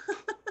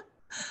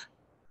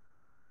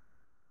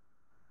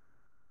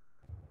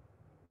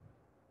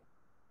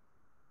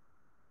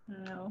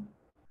 No.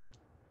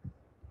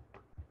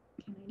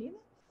 Can I do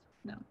this?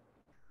 No.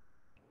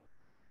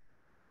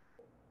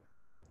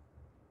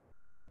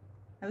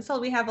 I was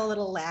told we have a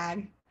little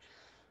lag.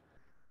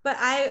 But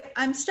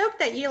I'm stoked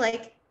that you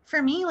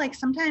for me,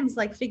 sometimes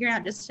figuring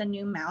out just a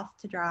new mouth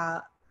to draw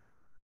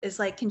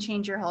is can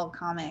change your whole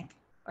comic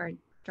or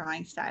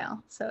drawing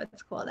style. So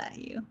it's cool that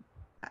you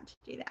got to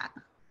do that.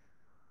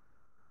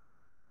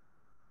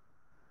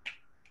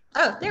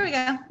 Oh, there we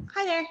go.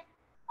 Hi there.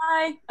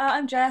 Hi,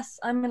 I'm Jess.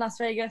 I'm in Las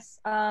Vegas,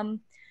 and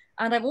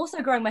I'm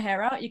also growing my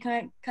hair out. You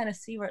can kind of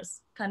see where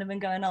it's kind of been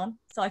going on.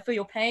 So I feel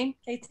your pain,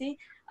 Katie.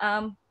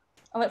 I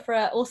went for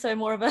also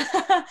more of a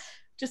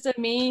just a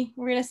me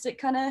realistic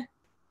kind of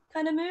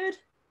mood.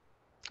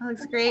 That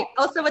looks great.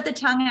 Also with the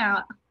tongue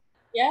out.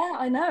 Yeah,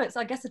 I know. It's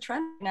I guess a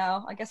trend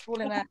now. I guess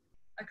we're all in a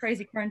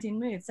crazy quarantine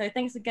mood. So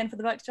thanks again for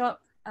the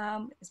workshop.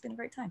 It's been a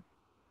great time.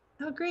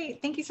 Oh,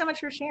 great. Thank you so much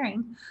for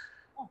sharing.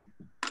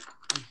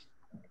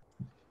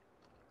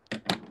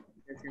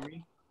 Hear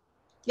me?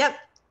 Yep.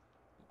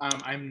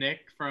 I'm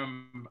Nick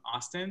from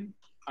Austin,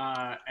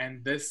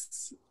 and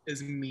this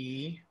is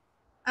me.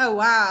 Oh,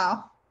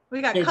 wow.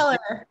 We got color.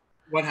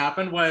 What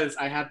happened was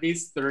I had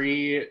these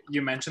three,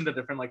 you mentioned the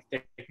different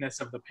thickness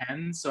of the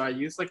pen. So I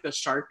used the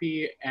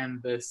Sharpie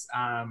and this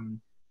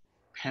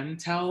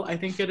Pentel, I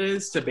think it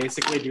is, to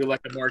basically do a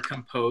more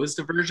composed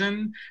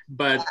version.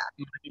 But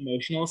my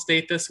emotional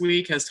state this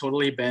week has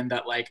totally been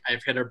that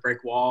I've hit a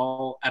brick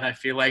wall, and I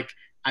feel like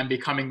I'm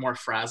becoming more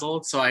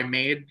frazzled. So I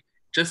made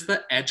just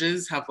the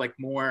edges have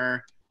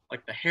more,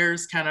 the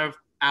hair's kind of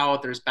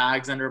out, there's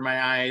bags under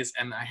my eyes,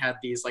 and I had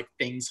these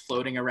things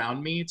floating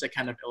around me to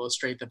kind of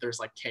illustrate that there's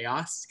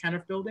chaos kind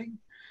of building.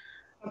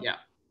 Yeah.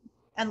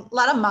 And a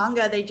lot of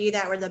manga, they do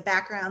that where the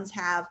backgrounds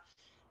have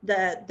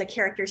the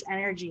character's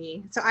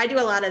energy. So I do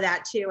a lot of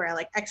that too, where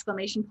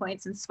exclamation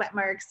points and sweat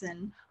marks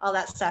and all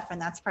that stuff. And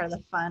that's part of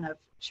the fun of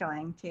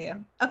showing too.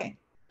 Okay.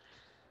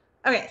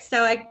 Okay,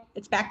 so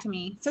it's back to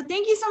me. So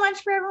thank you so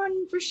much for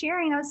everyone for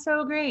sharing. That was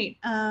so great.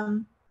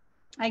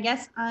 I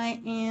guess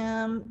I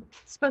am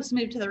supposed to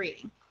move to the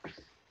reading.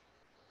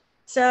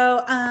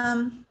 So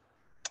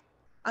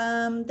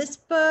this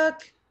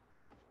book,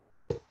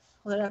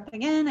 hold it up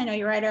again. I know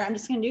you're writer. I'm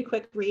just gonna do a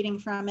quick reading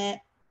from it.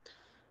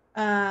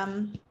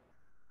 And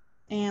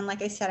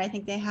like I said, I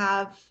think they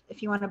have,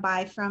 if you want to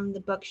buy from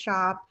the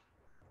bookshop,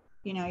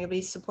 you'll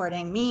be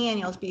supporting me and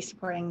you'll be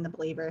supporting the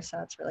Believer. So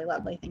it's a really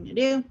lovely thing to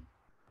do.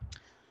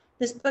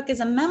 This book is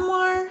a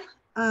memoir.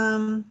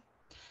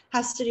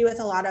 has to do with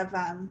a lot of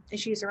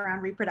issues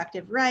around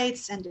reproductive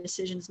rights and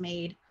decisions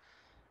made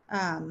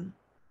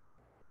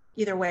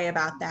either way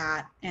about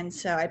that. And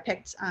so I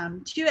picked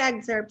 2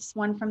 excerpts,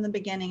 one from the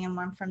beginning and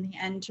one from the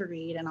end to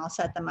read, and I'll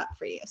set them up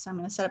for you. So I'm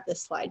going to set up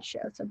this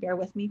slideshow, so bear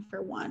with me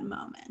for one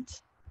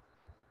moment.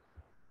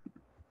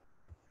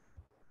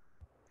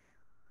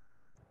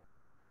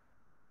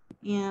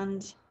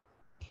 And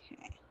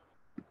okay.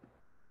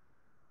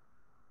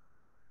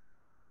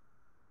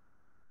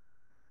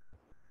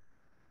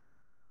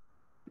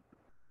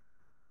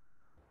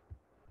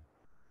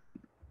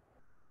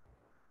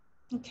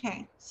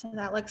 Okay, so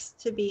that looks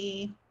to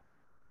be,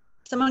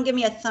 someone give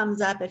me a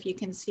thumbs up if you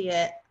can see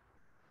it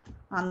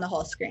on the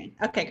whole screen.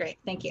 Okay, great,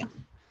 thank you.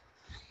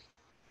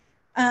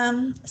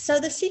 So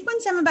the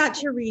sequence I'm about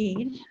to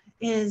read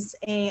is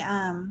a,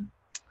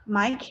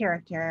 my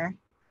character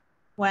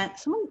went,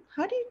 someone,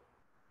 how do you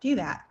do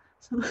that?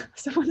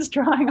 Someone's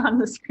drawing on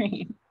the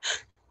screen.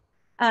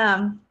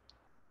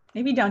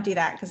 Maybe don't do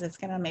that because it's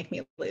gonna make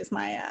me lose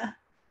my,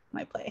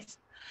 my place.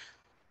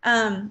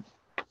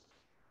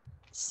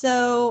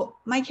 So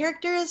my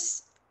character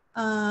is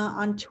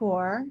on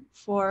tour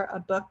for a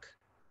book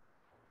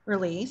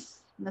release.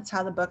 And that's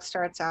how the book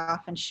starts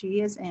off. And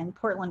she is in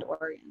Portland,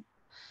 Oregon.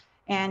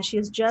 And she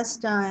has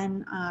just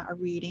done a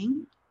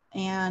reading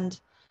and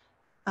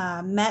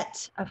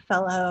met a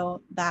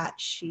fellow that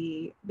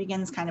she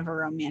begins kind of a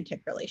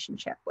romantic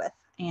relationship with.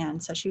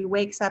 And so she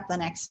wakes up the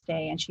next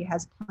day and she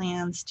has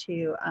plans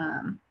to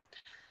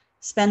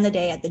spend the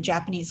day at the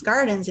Japanese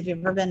gardens. If you've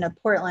ever been to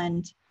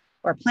Portland,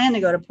 or plan to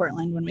go to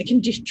Portland when we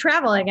can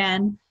travel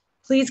again,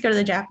 please go to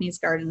the Japanese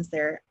gardens.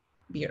 They're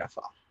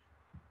beautiful.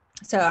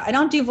 So I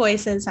don't do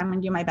voices. I'm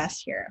gonna do my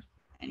best here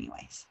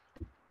anyways.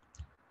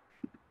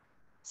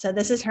 So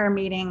this is her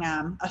meeting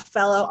a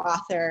fellow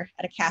author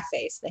at a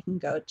cafe so they can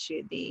go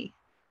to the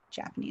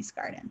Japanese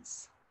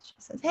gardens. She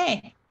says,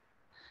 hey.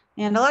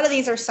 And a lot of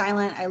these are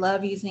silent. I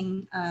love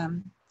using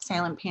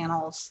silent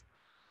panels.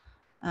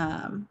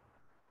 I don't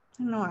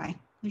know why.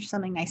 There's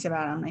something nice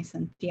about them, nice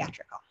and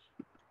theatrical.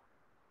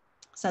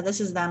 So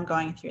this is them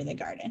going through the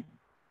garden.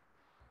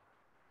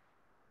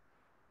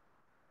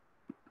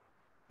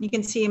 You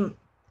can see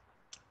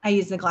I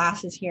use the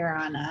glasses here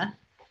on a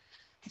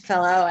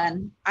fellow,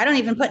 and I don't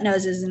even put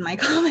noses in my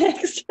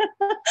comics.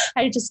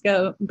 I just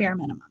go bare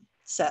minimum.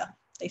 So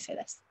they say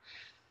this.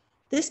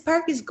 This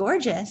park is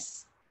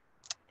gorgeous.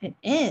 It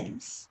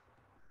is.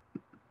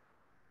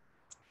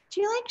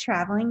 Do you like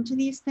traveling to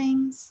these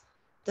things?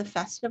 The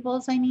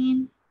festivals, I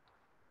mean?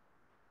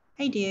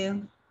 I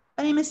do,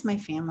 but I miss my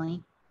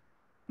family.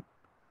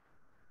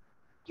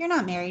 You're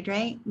not married,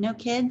 right? No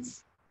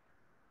kids?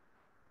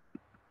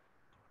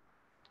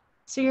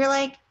 So you're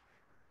like,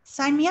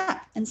 sign me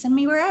up and send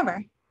me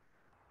wherever.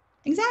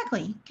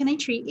 Exactly. Can I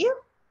treat you?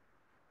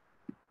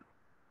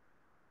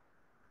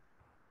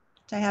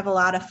 So I have a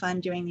lot of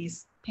fun doing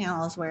these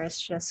panels where it's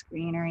just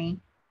greenery.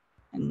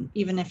 And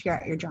even if you're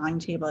at your drawing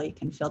table, you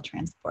can feel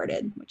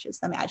transported, which is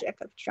the magic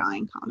of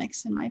drawing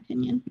comics, in my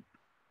opinion.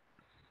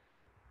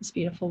 This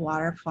beautiful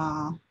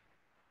waterfall.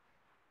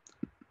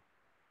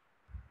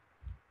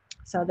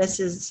 So this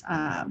is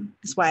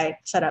why I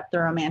set up the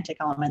romantic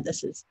element.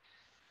 This is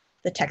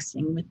the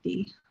texting with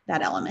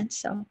that element.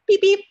 So beep,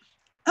 beep.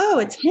 Oh,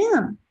 it's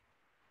him.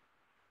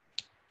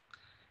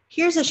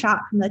 Here's a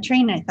shot from the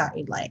train I thought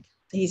you'd like.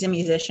 He's a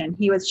musician.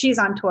 She's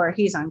on tour,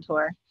 he's on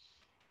tour.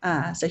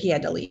 So he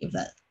had to leave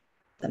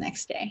the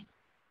next day.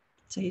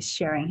 So he's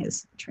sharing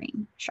his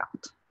train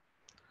shot.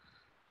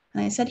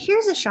 And I said,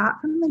 here's a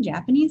shot from the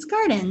Japanese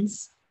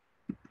gardens.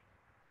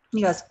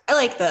 He goes, I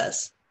like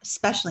those,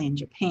 especially in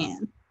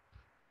Japan.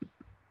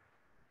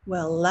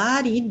 Well,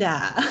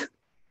 la-di-da.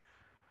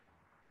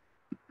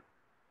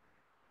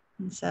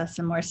 And so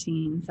some more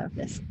scenes of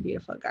this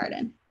beautiful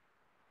garden.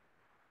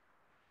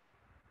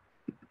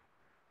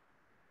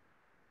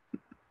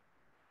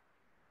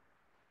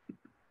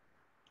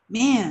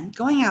 Man,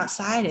 going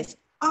outside is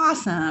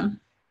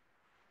awesome.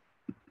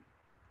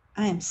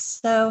 I am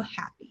so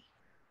happy.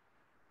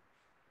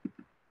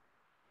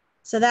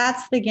 So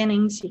that's the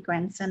beginning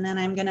sequence. And then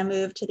I'm going to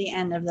move to the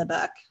end of the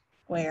book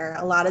where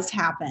a lot has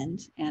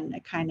happened and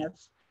it kind of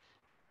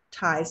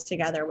ties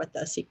together with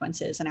those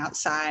sequences and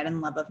outside and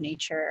love of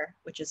nature,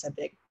 which is a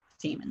big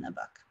theme in the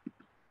book.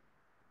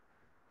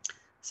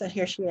 So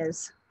here she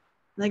is.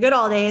 The good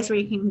old days where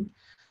you can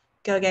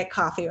go get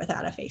coffee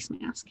without a face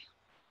mask.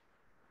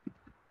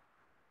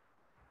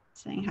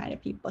 Saying hi to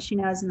people she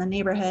knows in the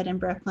neighborhood in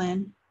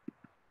Brooklyn.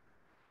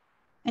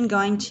 And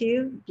going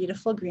to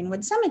beautiful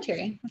Greenwood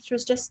Cemetery, which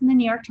was just in the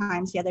New York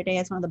Times the other day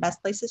as one of the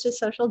best places to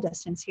social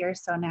distance here.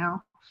 So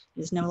now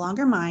it is no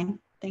longer mine.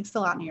 Thanks a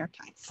lot, New York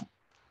Times.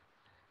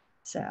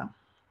 So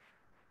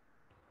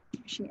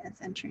here she is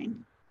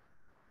entering.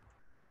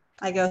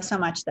 I go so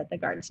much that the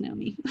guards know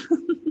me.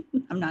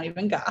 I'm not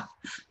even goth.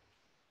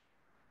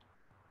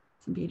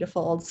 Some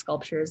beautiful old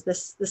sculptures.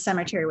 The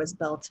cemetery was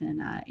built in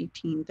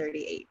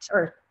 1838,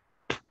 or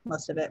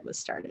most of it was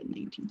started in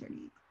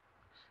 1838.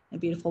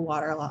 And beautiful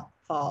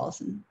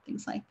waterfalls and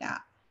things like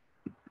that.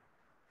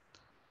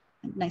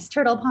 Nice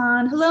turtle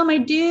pond. Hello, my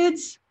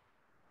dudes.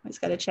 Always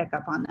got to check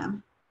up on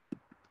them.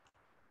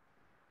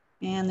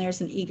 And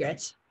there's an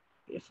egret,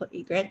 beautiful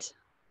egret.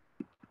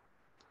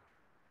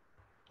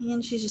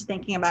 And she's just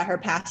thinking about her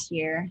past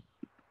year.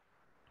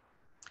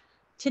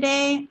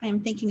 Today,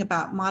 I'm thinking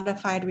about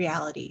modified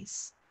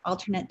realities,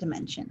 alternate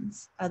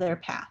dimensions, other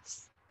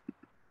paths.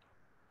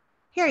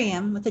 Here I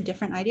am with a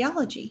different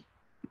ideology.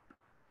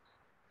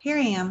 Here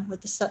I am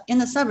in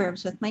the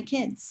suburbs with my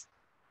kids.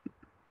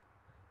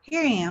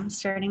 Here I am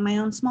starting my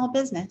own small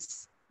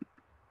business.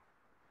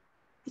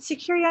 It's a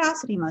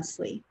curiosity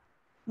mostly.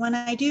 When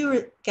I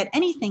do get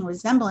anything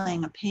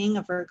resembling a pang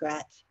of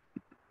regret,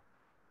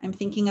 I'm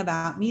thinking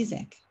about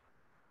music.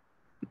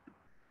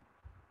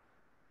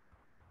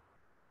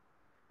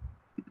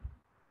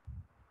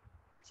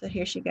 So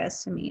here she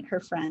goes to meet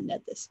her friend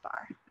at this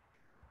bar.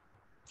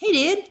 Hey,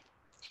 dude.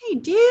 Hey,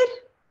 dude.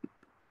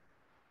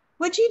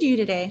 What'd you do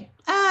today?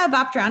 I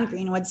bopped around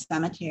Greenwood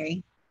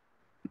Cemetery.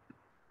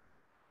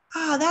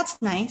 Oh, that's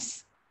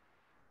nice.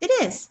 It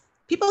is.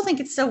 People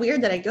think it's so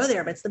weird that I go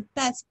there, but it's the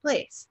best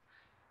place.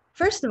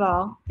 First of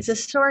all, it's a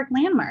historic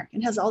landmark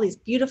and has all these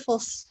beautiful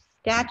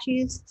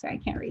statues. Sorry, I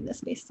can't read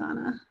this based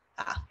on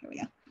here we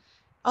go.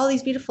 All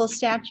these beautiful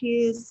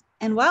statues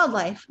and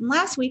wildlife. And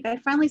last week, I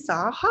finally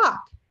saw a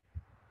hawk.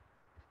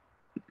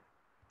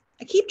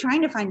 I keep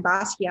trying to find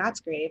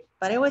Basquiat's grave,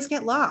 but I always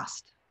get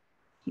lost.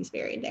 He's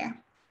buried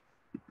there.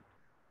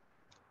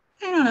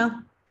 I don't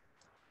know.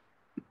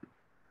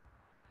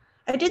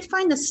 I did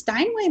find the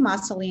Steinway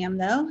mausoleum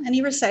though.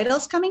 Any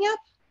recitals coming up?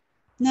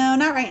 No,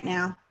 not right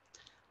now.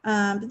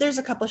 But there's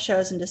a couple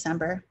shows in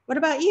December. What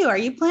about you? Are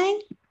you playing?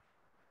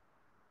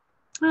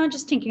 Oh,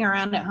 just tinking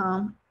around at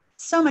home.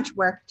 So much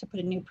work to put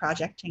a new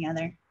project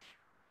together.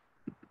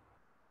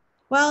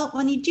 Well,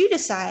 when you do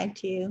decide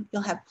to,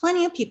 you'll have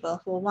plenty of people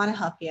who will want to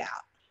help you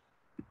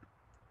out.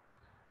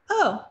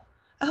 Oh,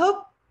 I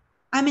hope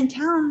I'm in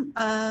town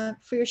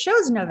for your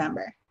shows in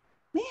November.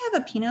 May I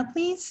have a Pinot,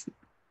 please?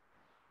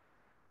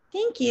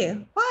 Thank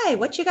you. Why?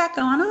 What you got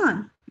going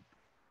on?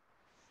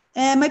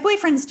 My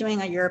boyfriend's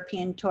doing a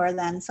European tour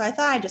then, so I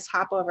thought I'd just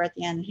hop over at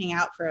the end and hang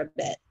out for a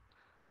bit.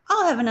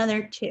 I'll have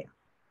another too.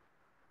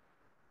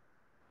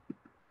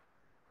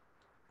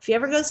 If he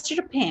ever goes to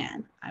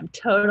Japan, I'm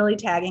totally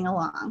tagging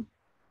along.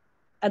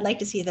 I'd like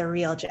to see the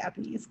real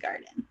Japanese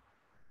garden.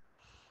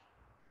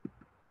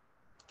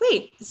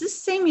 Wait, is this the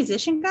same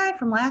musician guy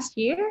from last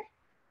year?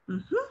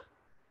 Mm-hmm.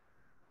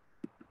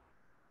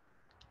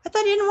 I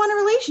thought he didn't want a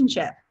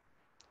relationship.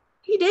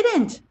 He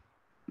didn't.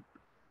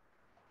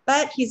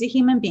 But he's a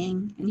human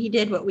being, and he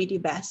did what we do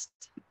best.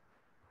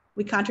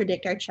 We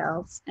contradict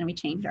ourselves, and we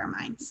change our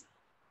minds.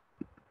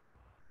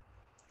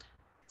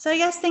 So I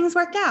guess things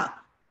worked out.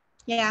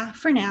 Yeah,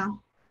 for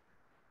now.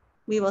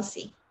 We will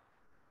see.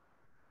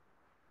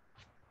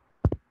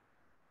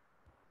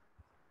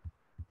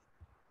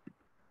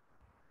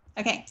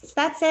 Okay, so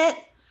that's it.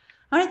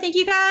 I want to thank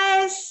you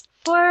guys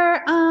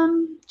for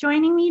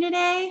joining me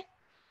today.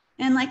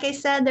 And like I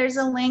said, there's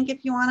a link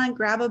if you want to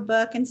grab a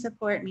book and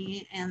support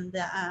me and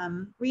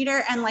the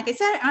reader. And like I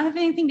said, I don't have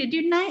anything to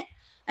do tonight.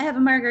 I have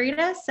a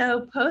margarita,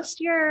 so post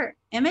your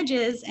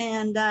images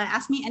and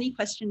ask me any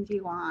questions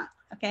you want,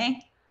 okay?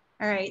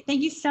 All right,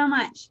 thank you so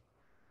much.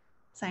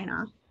 Sign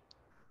off.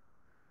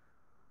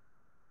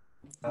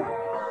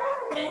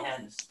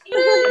 Thank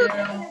you.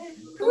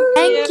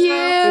 Thank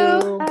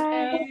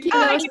you.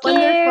 That was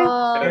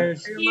wonderful.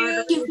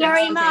 Thank you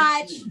very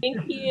much.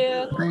 Thank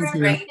you.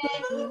 Thank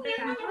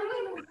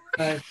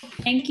you.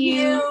 Thank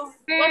you.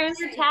 What's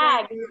your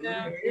tag?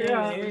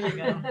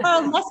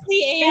 Oh,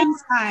 Leslie A.M.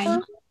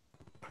 Stein.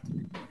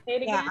 Say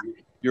it again.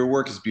 Your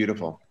work is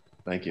beautiful.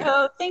 Thank you.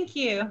 Oh, thank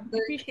you.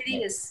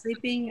 Kitty is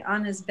sleeping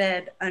on his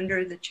bed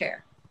under the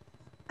chair.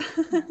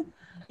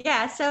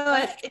 Yeah, so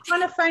if you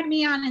want to find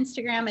me on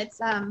Instagram, it's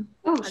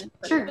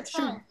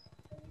Sure.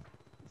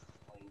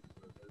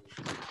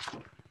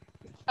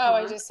 Oh,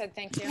 I just said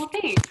thank you. Well,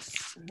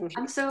 thanks.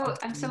 I'm so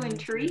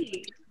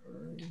intrigued.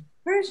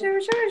 Where's your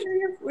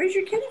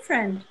kitty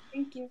friend?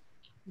 Thank you.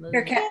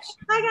 Your cat.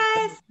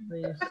 Hi guys.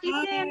 Talk to you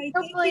Hi, soon.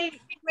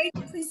 Hopefully. Great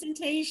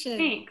presentation.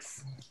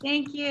 Thanks.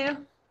 Thank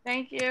you.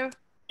 Thank you.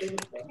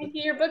 Thank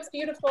you. Your book's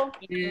beautiful.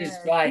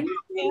 Yes, bye.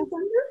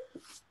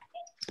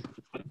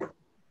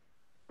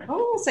 What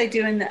was I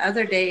doing the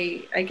other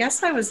day? I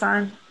guess I was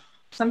on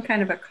some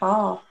kind of a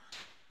call,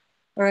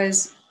 or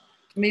as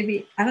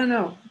maybe, I don't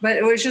know, but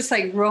it was just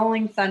like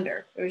rolling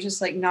thunder. It was just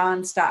like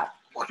nonstop.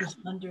 Just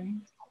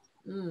thundering.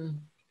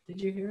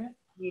 Did you hear it?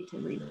 I need to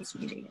leave this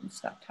meeting and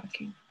stop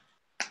talking.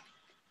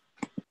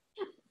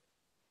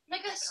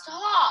 Make us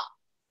stop.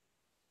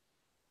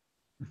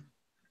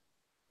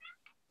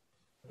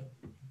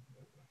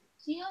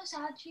 See how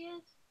sad she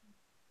is?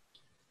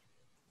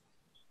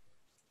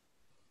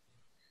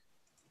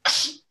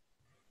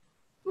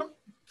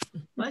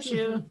 Bless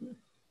you.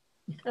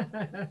 Life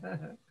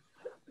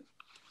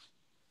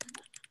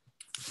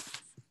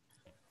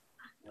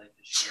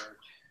is short.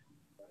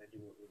 Gotta do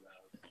what we're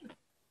allowed.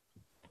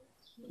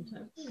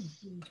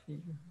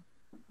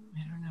 I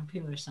don't know.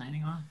 People are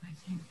signing off, I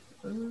think.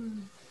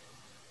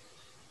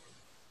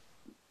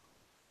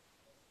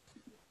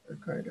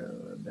 Ricardo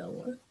or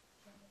Bella.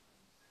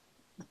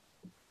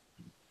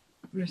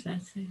 What does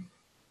that say?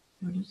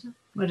 What is it?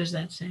 What does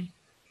that say?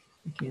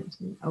 I can't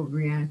see. Oh,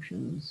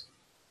 reactions.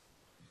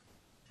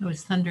 Oh,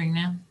 it's thundering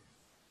now.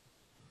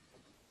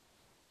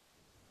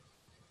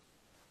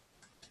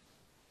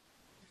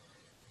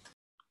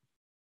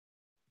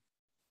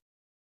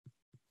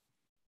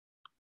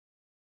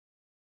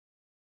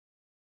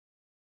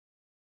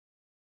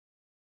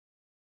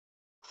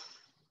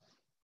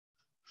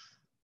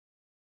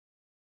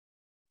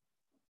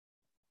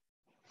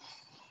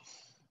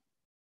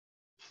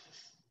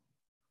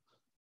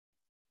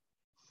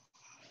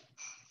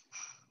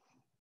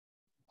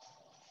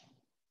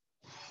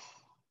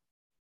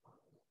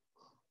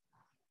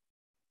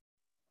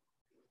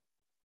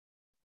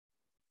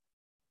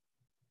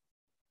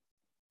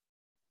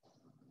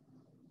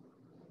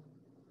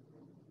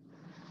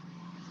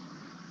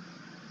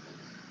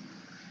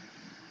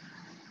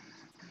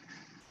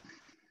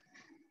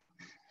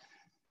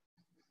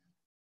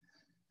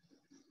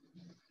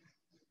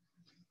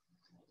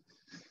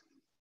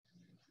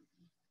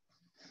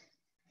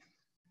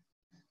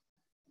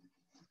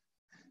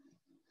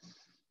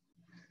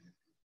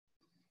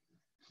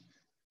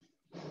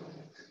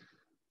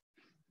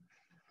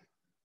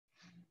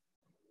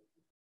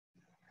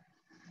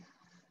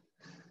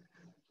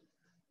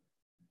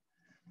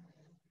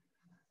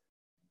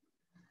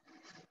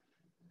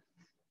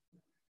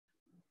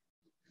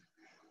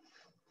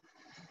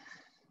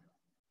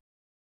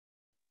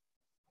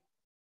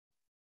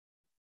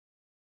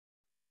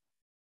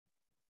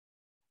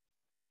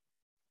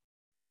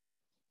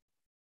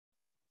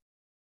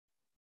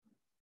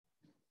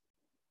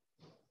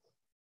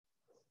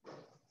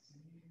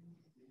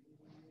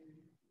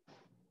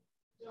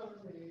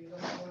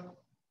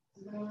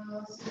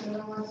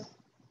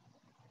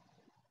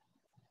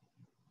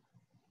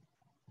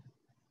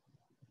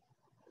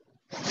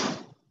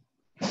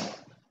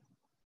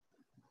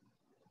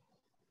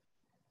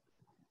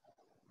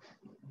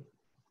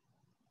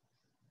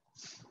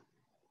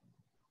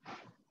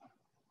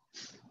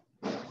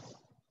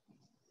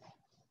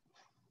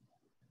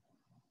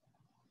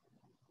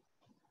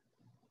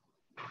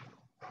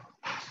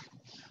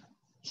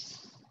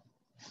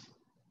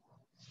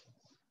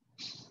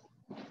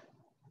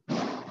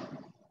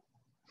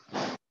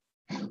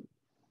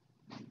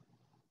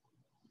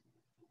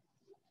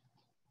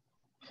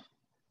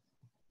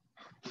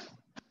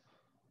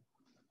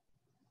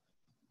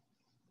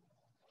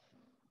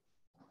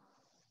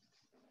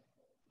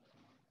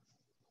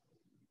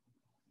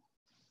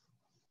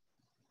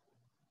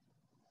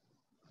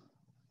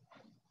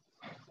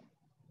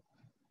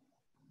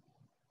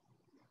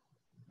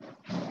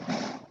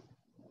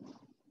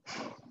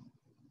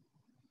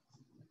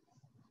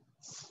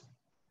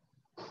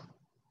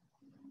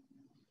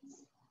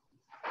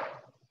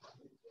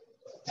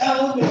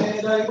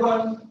 Elevate, I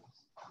run.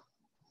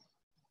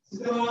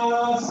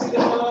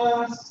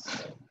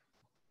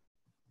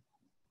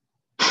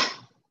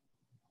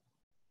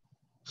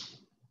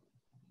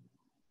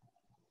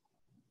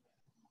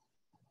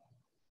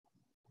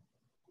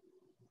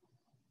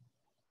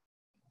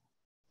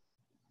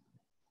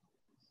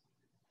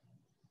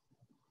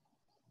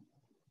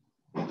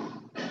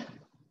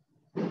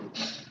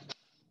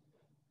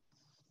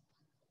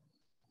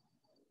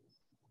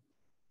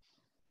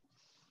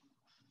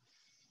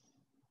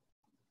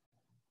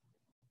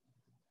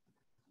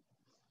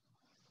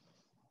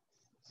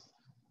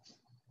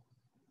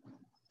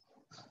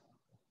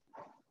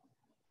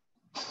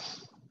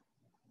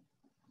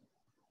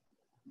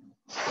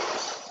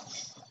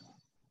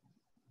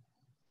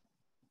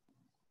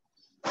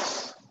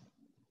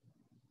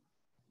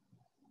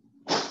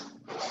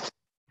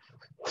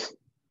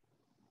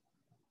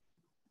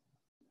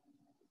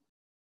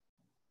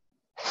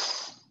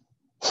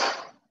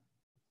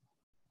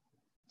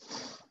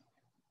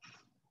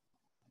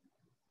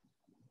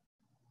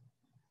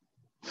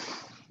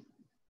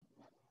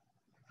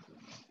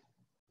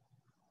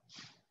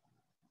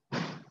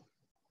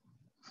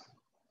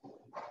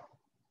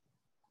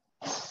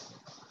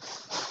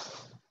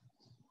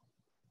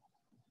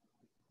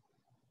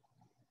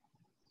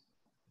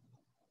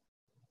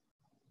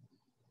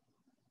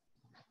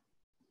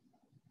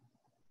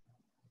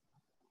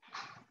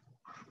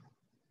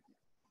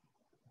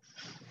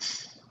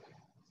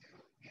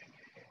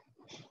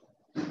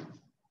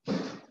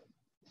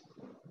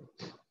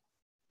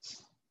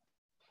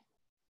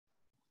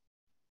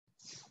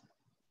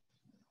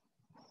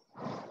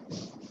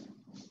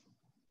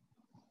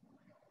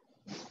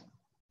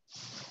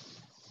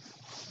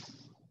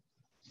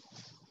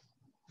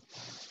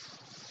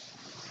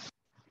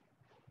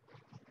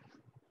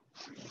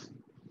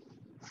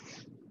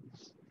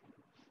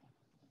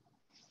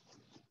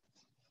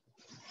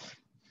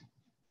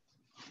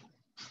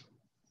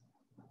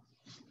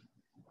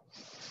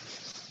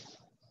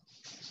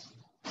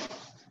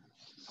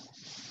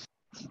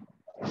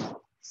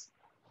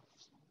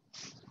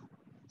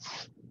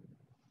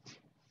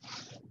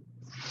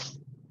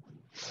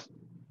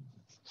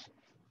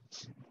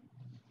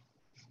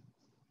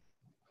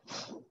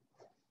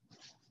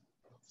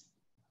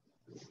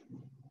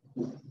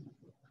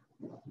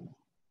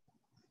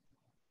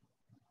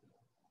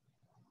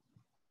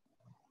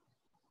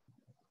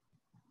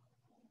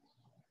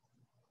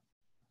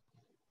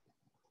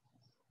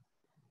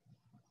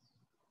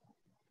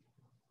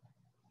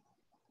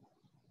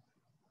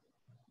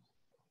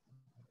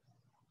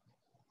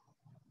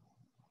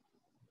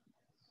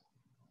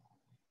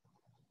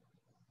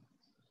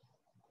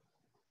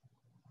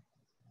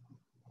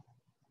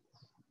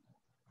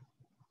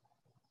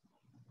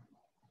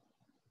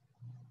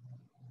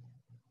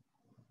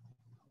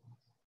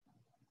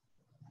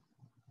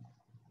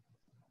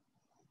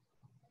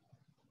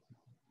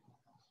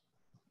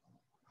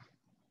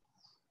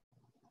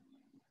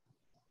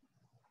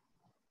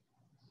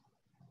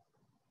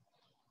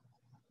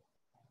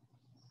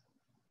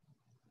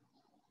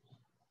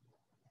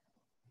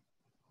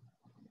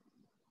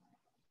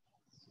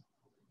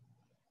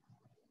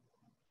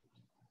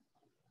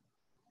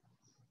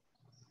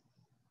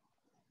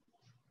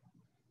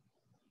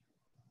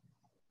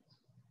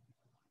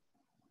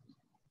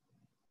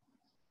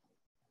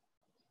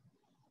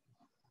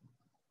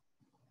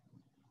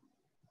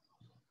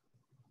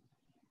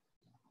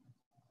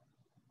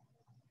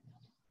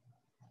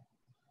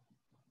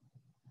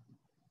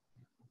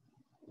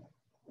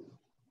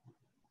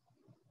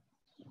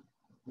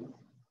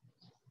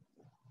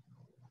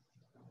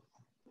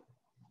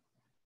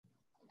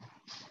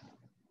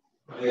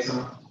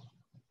 some,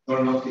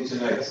 turn off kitchen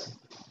lights.